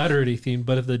freak you out or anything,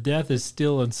 but if the death is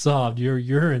still unsolved, your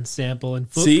urine sample and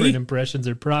footprint impressions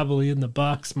are probably in the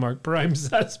box marked prime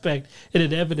suspect in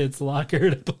an evidence locker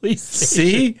at a police station.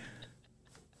 See?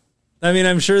 I mean,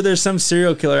 I'm sure there's some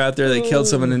serial killer out there that killed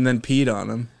someone and then peed on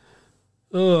him.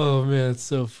 Oh, man, it's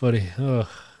so funny. Oh,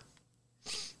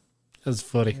 that's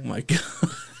funny. Oh, my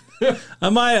God.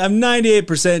 I'm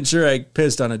 98% sure I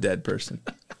pissed on a dead person.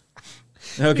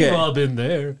 Okay. We've all been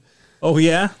there. Oh,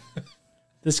 yeah?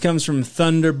 This comes from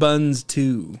Thunderbuns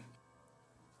 2.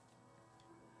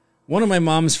 One of my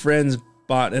mom's friends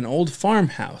bought an old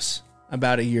farmhouse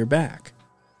about a year back.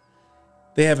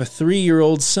 They have a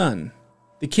 3-year-old son.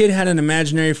 The kid had an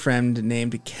imaginary friend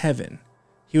named Kevin.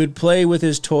 He would play with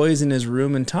his toys in his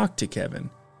room and talk to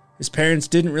Kevin. His parents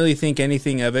didn't really think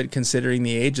anything of it considering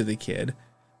the age of the kid,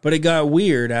 but it got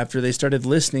weird after they started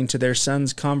listening to their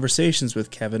son's conversations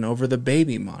with Kevin over the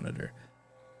baby monitor.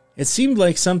 It seemed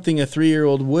like something a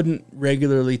 3-year-old wouldn't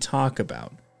regularly talk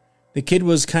about. The kid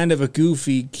was kind of a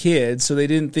goofy kid, so they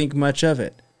didn't think much of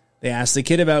it. They asked the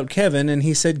kid about Kevin, and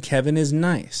he said Kevin is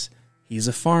nice. He's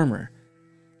a farmer.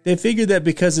 They figured that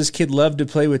because this kid loved to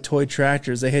play with toy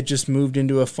tractors, they had just moved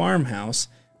into a farmhouse.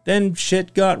 Then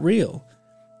shit got real.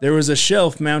 There was a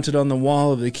shelf mounted on the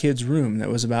wall of the kid's room that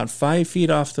was about 5 feet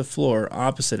off the floor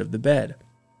opposite of the bed.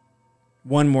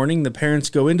 One morning, the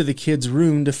parents go into the kid's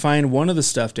room to find one of the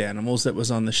stuffed animals that was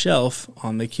on the shelf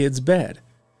on the kid's bed.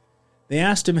 They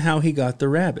asked him how he got the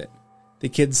rabbit. The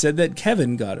kid said that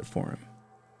Kevin got it for him.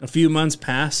 A few months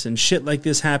pass, and shit like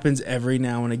this happens every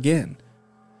now and again.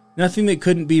 Nothing that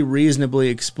couldn't be reasonably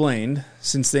explained.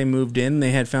 Since they moved in,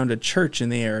 they had found a church in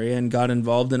the area and got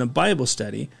involved in a Bible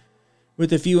study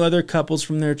with a few other couples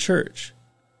from their church.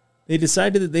 They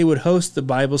decided that they would host the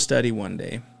Bible study one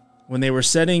day. When they were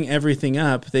setting everything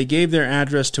up, they gave their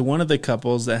address to one of the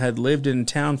couples that had lived in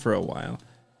town for a while.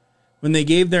 When they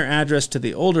gave their address to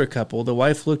the older couple, the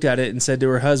wife looked at it and said to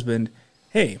her husband,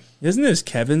 "Hey, isn't this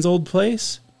Kevin's old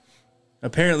place?"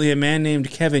 Apparently, a man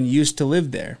named Kevin used to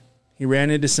live there. He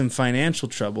ran into some financial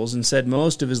troubles and sold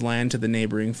most of his land to the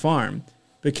neighboring farm,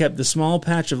 but kept the small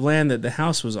patch of land that the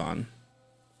house was on.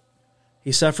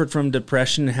 He suffered from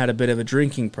depression and had a bit of a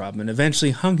drinking problem and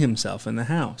eventually hung himself in the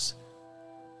house.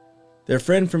 Their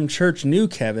friend from church knew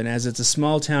Kevin, as it's a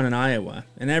small town in Iowa,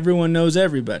 and everyone knows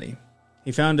everybody.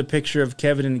 He found a picture of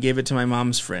Kevin and gave it to my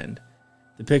mom's friend.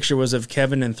 The picture was of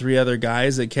Kevin and 3 other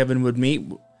guys that Kevin would meet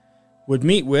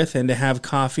with and to have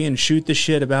coffee and shoot the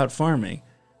shit about farming.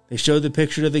 They showed the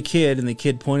picture to the kid, and the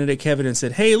kid pointed at Kevin and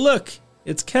said, "Hey, look,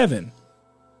 it's Kevin."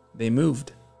 They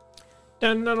moved.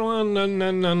 Dun, dun, dun, dun,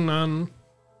 dun, dun, dun.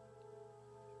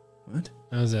 What?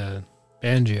 That was a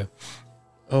banjo.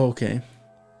 Oh, okay.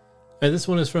 This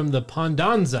one is from the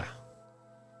Pondanza.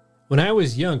 When I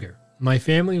was younger, my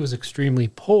family was extremely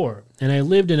poor, and I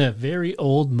lived in a very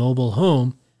old mobile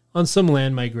home on some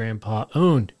land my grandpa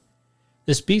owned.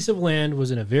 This piece of land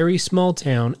was in a very small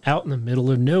town out in the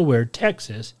middle of nowhere,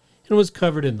 Texas, and was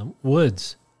covered in the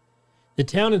woods. The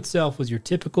town itself was your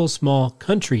typical small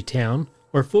country town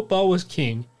where football was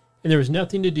king, and there was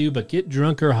nothing to do but get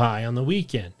drunk or high on the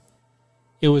weekend.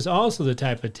 It was also the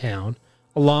type of town,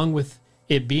 along with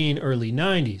it being early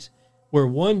 90s, where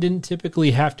one didn't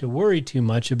typically have to worry too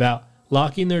much about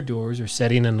locking their doors or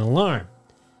setting an alarm.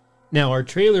 Now, our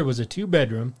trailer was a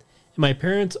 2-bedroom, and my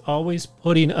parents, always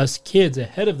putting us kids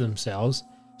ahead of themselves,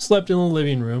 slept in the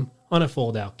living room on a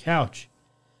fold-out couch.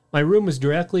 My room was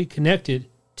directly connected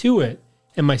to it,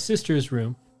 and my sister's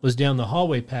room was down the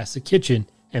hallway past the kitchen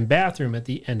and bathroom at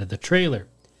the end of the trailer.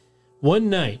 One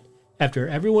night, after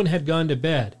everyone had gone to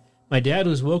bed, my dad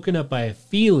was woken up by a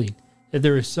feeling that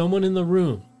there is someone in the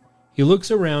room. He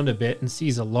looks around a bit and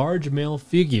sees a large male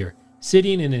figure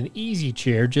sitting in an easy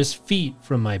chair just feet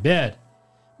from my bed.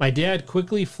 My dad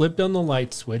quickly flipped on the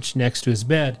light switch next to his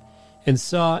bed and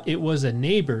saw it was a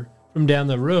neighbor from down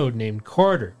the road named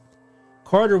Carter.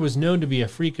 Carter was known to be a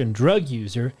freaking drug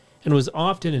user and was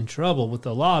often in trouble with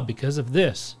the law because of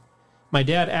this. My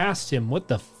dad asked him what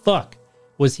the fuck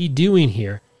was he doing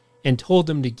here and told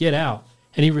him to get out,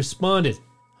 and he responded,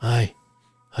 I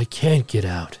can't get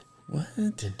out. What?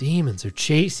 The demons are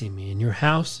chasing me, and your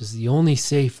house is the only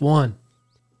safe one.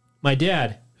 My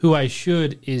dad, who I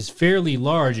should is fairly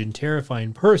large and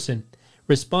terrifying person,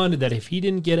 responded that if he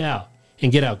didn't get out,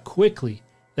 and get out quickly,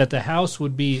 that the house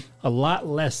would be a lot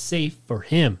less safe for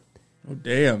him. Oh,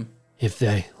 damn. If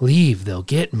they leave, they'll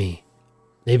get me.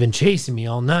 They've been chasing me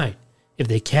all night. If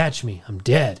they catch me, I'm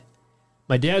dead.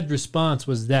 My dad's response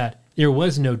was that there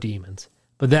was no demons,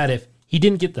 but that if he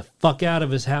didn't get the fuck out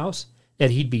of his house,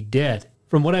 that he'd be dead.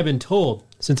 From what I've been told,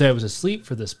 since I was asleep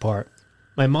for this part,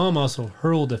 my mom also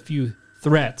hurled a few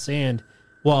threats, and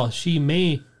while she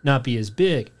may not be as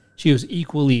big, she was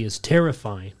equally as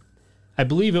terrifying. I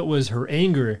believe it was her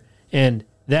anger, and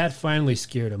that finally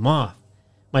scared him off.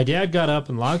 My dad got up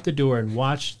and locked the door and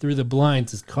watched through the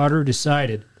blinds as Carter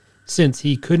decided, since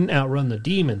he couldn't outrun the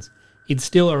demons, he'd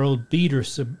steal our old beater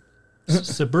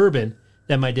Suburban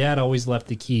that my dad always left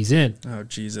the keys in. Oh,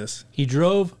 Jesus. He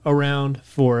drove around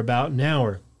for about an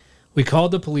hour. We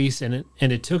called the police, and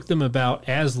it took them about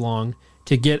as long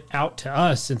to get out to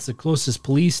us since the closest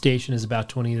police station is about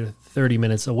 20 to 30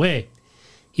 minutes away.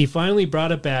 He finally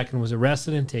brought it back and was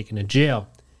arrested and taken to jail.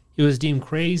 He was deemed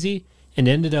crazy and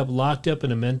ended up locked up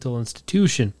in a mental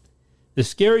institution. The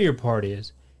scarier part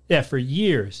is that for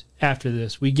years after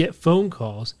this, we get phone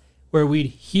calls where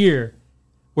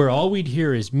all we'd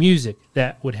hear is music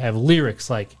that would have lyrics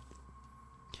like,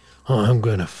 "Oh, I'm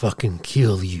gonna fucking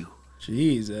kill you."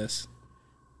 Jesus.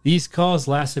 These calls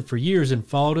lasted for years and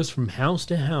followed us from house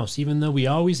to house, even though we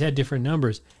always had different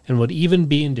numbers and would even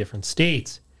be in different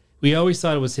states. We always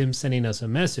thought it was him sending us a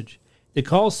message. The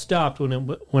calls stopped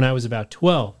when I was about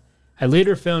 12. I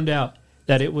later found out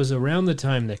that it was around the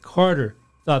time that Carter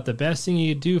thought the best thing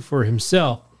he could do for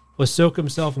himself was soak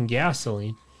himself in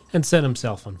gasoline and set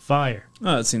himself on fire.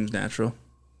 Oh, it seems natural.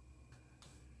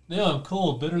 Now I'm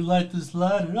cold. Better light this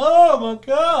lighter. Oh, my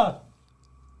God.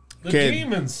 The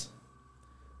demons.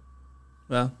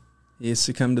 Well, he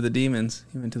succumbed to the demons.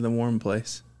 He went to the warm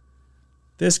place.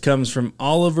 This comes from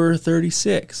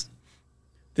Oliver36.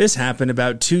 This happened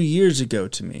about 2 years ago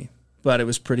to me, but it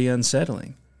was pretty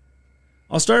unsettling.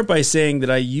 I'll start by saying that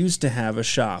I used to have a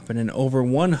shop in an over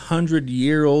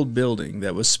 100-year-old building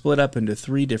that was split up into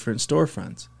 3 different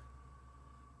storefronts.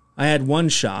 I had one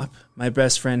shop, my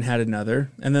best friend had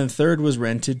another, and then the third was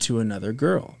rented to another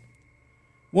girl.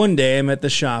 One day I'm at the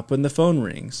shop when the phone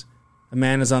rings. A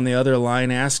man is on the other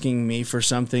line asking me for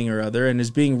something or other and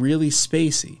is being really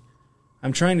spacey.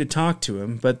 I'm trying to talk to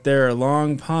him, but there are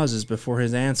long pauses before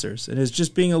his answers, and is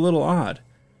just being a little odd.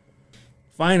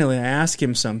 Finally, I ask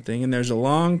him something, and there's a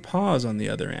long pause on the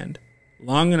other end,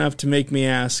 long enough to make me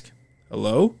ask,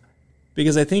 "Hello?"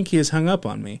 because I think he has hung up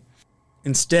on me.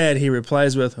 Instead, he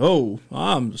replies with, "Oh,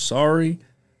 I'm sorry.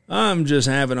 I'm just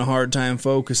having a hard time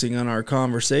focusing on our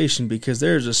conversation because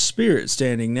there's a spirit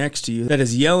standing next to you that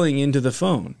is yelling into the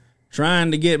phone,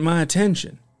 trying to get my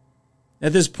attention."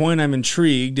 At this point, I'm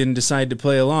intrigued and decide to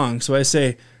play along, so I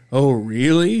say, "Oh,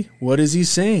 really? What is he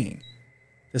saying?"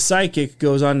 The psychic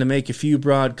goes on to make a few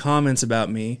broad comments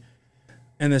about me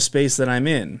and the space that I'm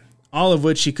in, all of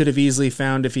which he could have easily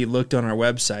found if he looked on our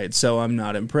website, so I'm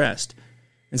not impressed.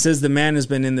 And says the man has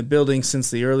been in the building since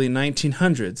the early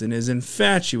 1900s and is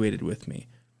infatuated with me,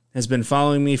 has been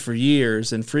following me for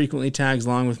years and frequently tags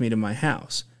along with me to my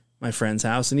house, my friend's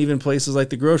house, and even places like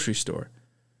the grocery store.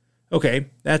 Okay,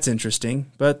 that's interesting,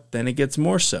 but then it gets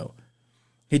more so.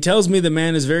 He tells me the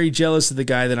man is very jealous of the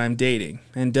guy that I'm dating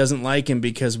and doesn't like him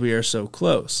because we are so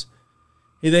close.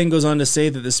 He then goes on to say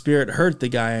that the spirit hurt the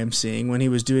guy I'm seeing when he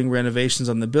was doing renovations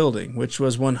on the building, which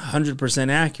was 100%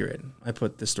 accurate. I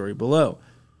put the story below.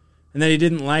 And that he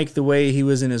didn't like the way he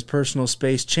was in his personal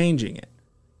space changing it.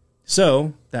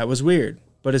 So, that was weird,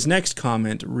 but his next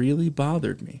comment really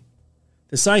bothered me.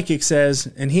 The psychic says,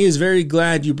 "And he is very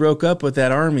glad you broke up with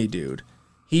that army dude.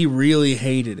 He really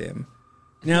hated him."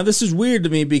 Now, this is weird to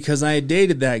me because I had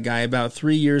dated that guy about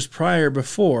 3 years prior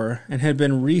before and had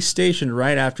been restationed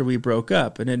right after we broke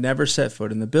up and had never set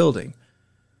foot in the building.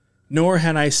 Nor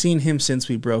had I seen him since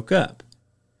we broke up.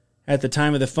 At the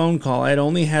time of the phone call, I had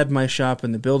only had my shop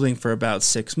in the building for about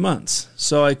 6 months,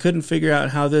 so I couldn't figure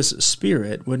out how this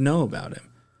spirit would know about him.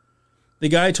 The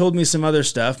guy told me some other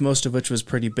stuff, most of which was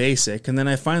pretty basic, and then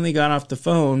I finally got off the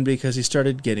phone because he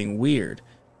started getting weird,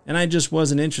 and I just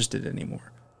wasn't interested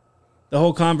anymore. The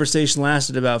whole conversation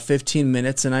lasted about 15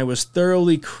 minutes, and I was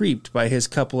thoroughly creeped by his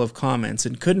couple of comments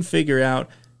and couldn't figure out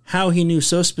how he knew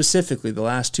so specifically the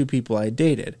last 2 people I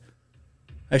dated.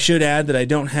 I should add that I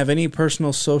don't have any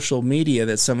personal social media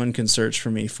that someone can search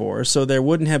for me for, so there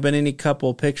wouldn't have been any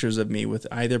couple pictures of me with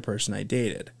either person I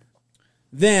dated.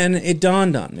 Then it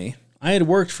dawned on me. I had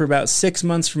worked for about 6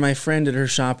 months for my friend at her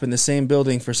shop in the same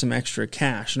building for some extra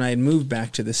cash, and I had moved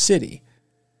back to the city,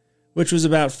 which was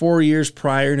about 4 years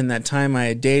prior, and in that time I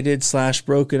had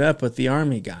dated/broken up with the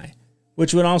army guy,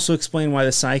 which would also explain why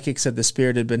the psychic said the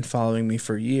spirit had been following me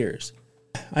for years.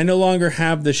 I no longer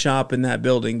have the shop in that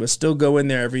building, but still go in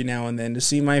there every now and then to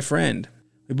see my friend.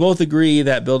 We both agree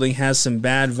that building has some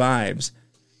bad vibes,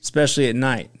 especially at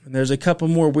night, and there's a couple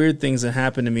more weird things that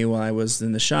happened to me while I was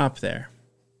in the shop there.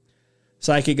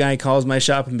 Psychic guy calls my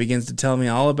shop and begins to tell me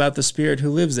all about the spirit who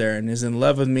lives there and is in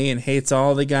love with me and hates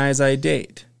all the guys I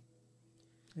date.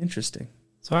 Interesting.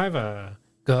 So I have a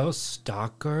ghost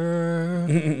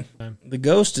stalker. The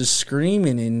ghost is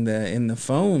screaming in the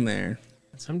phone there.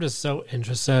 I'm just so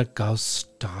interested. Ghost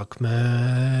stalk me.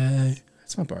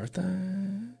 It's my birthday.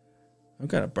 I've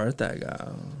got a birthday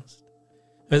ghost.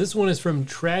 Now, this one is from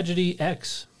Tragedy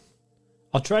X.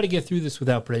 I'll try to get through this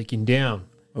without breaking down.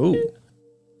 Ooh.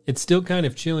 It's still kind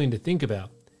of chilling to think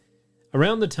about.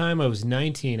 Around the time I was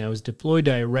 19, I was deployed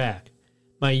to Iraq.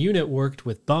 My unit worked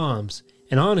with bombs,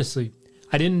 and honestly,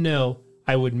 I didn't know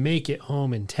I would make it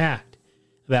home intact.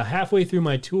 About halfway through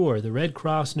my tour, the Red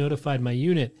Cross notified my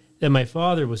unit that my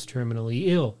father was terminally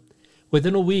ill.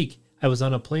 Within a week, I was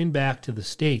on a plane back to the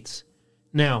States.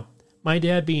 Now, my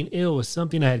dad being ill was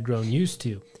something I had grown used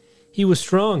to. He was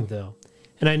strong, though,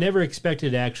 and I never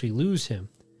expected to actually lose him.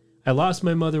 I lost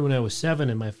my mother when I was 7,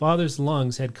 and my father's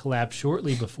lungs had collapsed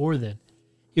shortly before then.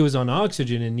 He was on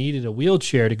oxygen and needed a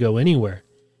wheelchair to go anywhere.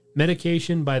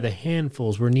 Medication by the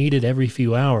handfuls were needed every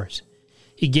few hours.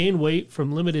 He gained weight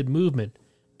from limited movement,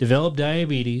 developed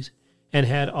diabetes, and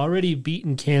had already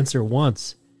beaten cancer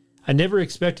once. I never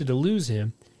expected to lose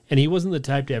him, and he wasn't the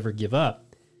type to ever give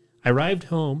up. I arrived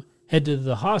home, head to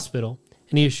the hospital,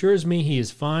 and he assures me he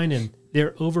is fine and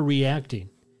they're overreacting.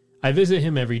 I visit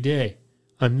him every day.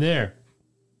 I'm there.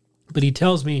 But he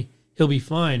tells me he'll be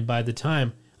fine by the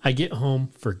time I get home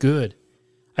for good.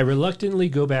 I reluctantly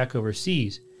go back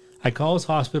overseas. I call his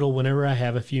hospital whenever I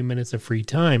have a few minutes of free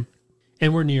time,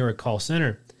 and we're near a call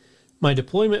center. My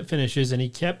deployment finishes, and he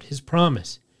kept his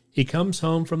promise. He comes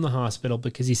home from the hospital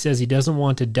because he says he doesn't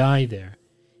want to die there.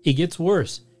 He gets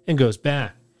worse and goes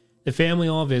back. The family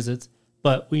all visits,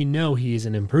 but we know he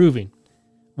isn't improving.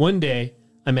 One day,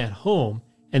 I'm at home,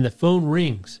 and the phone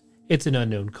rings. It's an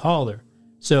unknown caller,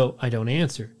 so I don't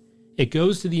answer. It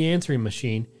goes to the answering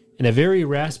machine, and a very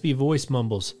raspy voice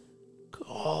mumbles,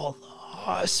 "Call the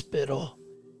hospital."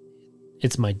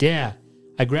 It's my dad.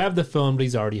 I grab the phone, but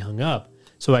he's already hung up.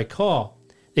 So I call.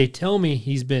 They tell me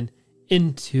he's been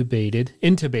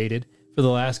intubated for the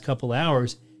last couple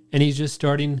hours, and he's just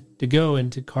starting to go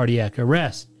into cardiac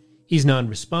arrest. He's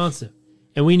non-responsive,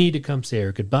 and we need to come say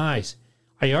our goodbyes.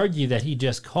 I argue that he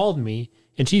just called me,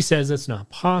 and she says that's not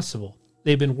possible.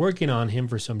 They've been working on him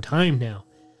for some time now.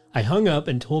 I hung up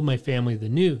and told my family the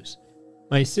news.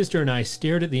 My sister and I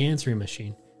stared at the answering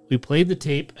machine. We played the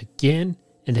tape again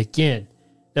and again.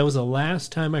 That was the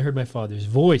last time I heard my father's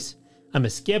voice. I'm a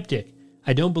skeptic.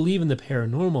 I don't believe in the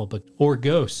paranormal or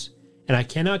ghosts, and I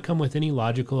cannot come with any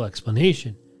logical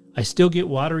explanation. I still get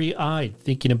watery-eyed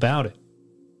thinking about it.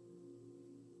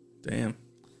 Damn.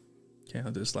 Okay,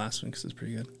 I'll do this last one because it's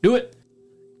pretty good. Do it.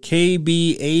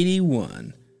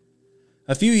 KB81.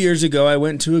 A few years ago, I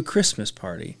went to a Christmas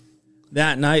party.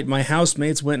 That night, my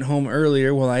housemates went home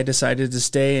earlier while I decided to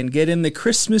stay and get in the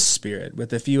Christmas spirit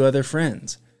with a few other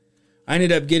friends. I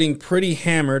ended up getting pretty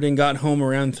hammered and got home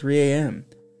around 3 a.m.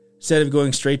 Instead of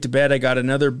going straight to bed, I got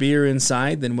another beer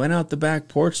inside, then went out the back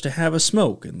porch to have a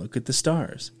smoke and look at the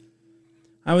stars.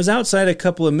 I was outside a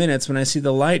couple of minutes when I see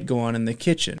the light go on in the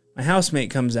kitchen. My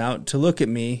housemate comes out to look at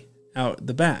me out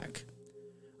the back.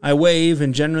 I wave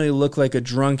and generally look like a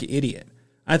drunk idiot.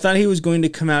 I thought he was going to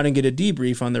come out and get a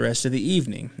debrief on the rest of the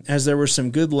evening, as there were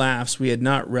some good laughs we had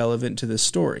not relevant to this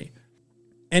story.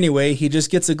 Anyway, he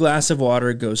just gets a glass of water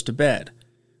and goes to bed.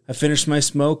 I finish my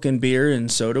smoke and beer,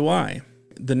 and so do I.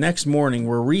 The next morning,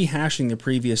 we're rehashing the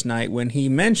previous night when he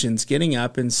mentions getting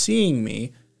up and seeing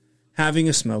me having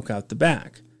a smoke out the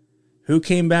back. Who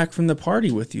came back from the party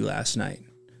with you last night?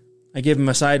 I give him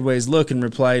a sideways look and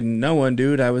replied, no one,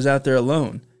 dude, I was out there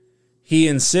alone. He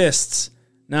insists,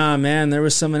 nah, man, there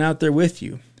was someone out there with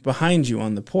you, behind you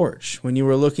on the porch, when you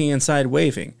were looking inside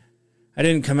waving. I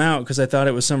didn't come out because I thought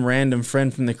it was some random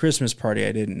friend from the Christmas party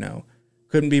I didn't know.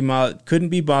 Couldn't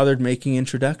be bothered making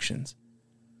introductions.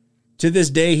 To this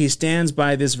day, he stands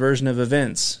by this version of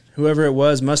events. Whoever it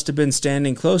was must have been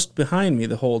standing close behind me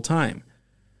the whole time.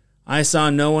 I saw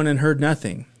no one and heard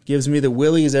nothing. Gives me the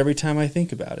willies every time I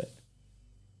think about it.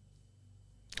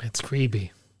 It's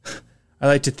creepy. I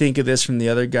like to think of this from the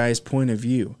other guy's point of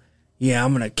view. Yeah,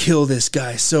 I'm going to kill this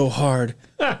guy so hard.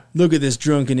 Look at this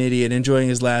drunken idiot enjoying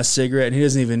his last cigarette and he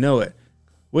doesn't even know it.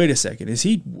 Wait a second, is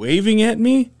he waving at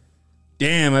me?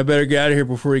 Damn, I better get out of here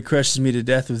before he crushes me to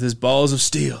death with his balls of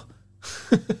steel.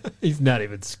 He's not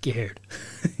even scared.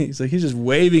 He's just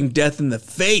waving death in the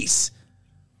face.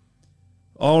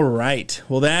 All right.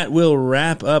 Well, that will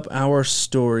wrap up our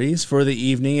stories for the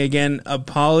evening. Again,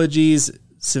 apologies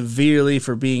severely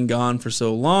for being gone for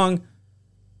so long,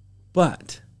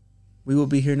 but we will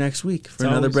be here next week for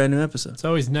another brand new episode. It's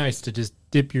always nice to just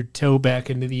dip your toe back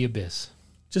into the abyss.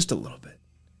 Just a little bit.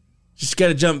 Just got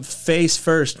to jump face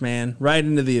first, man. Right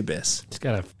into the abyss. Just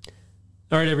got to...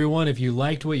 All right, everyone, if you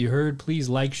liked what you heard, please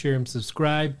like, share, and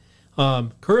subscribe.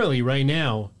 Currently, right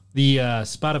now, the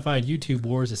Spotify and YouTube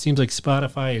wars, it seems like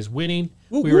Spotify is winning.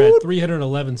 We're at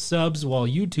 311 subs, while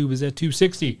YouTube is at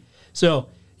 260. So,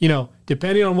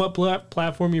 depending on what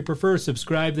platform you prefer,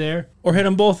 subscribe there. Or hit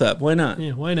them both up. Why not?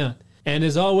 Yeah, why not? And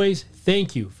as always,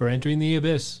 thank you for entering the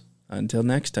abyss. Until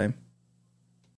next time.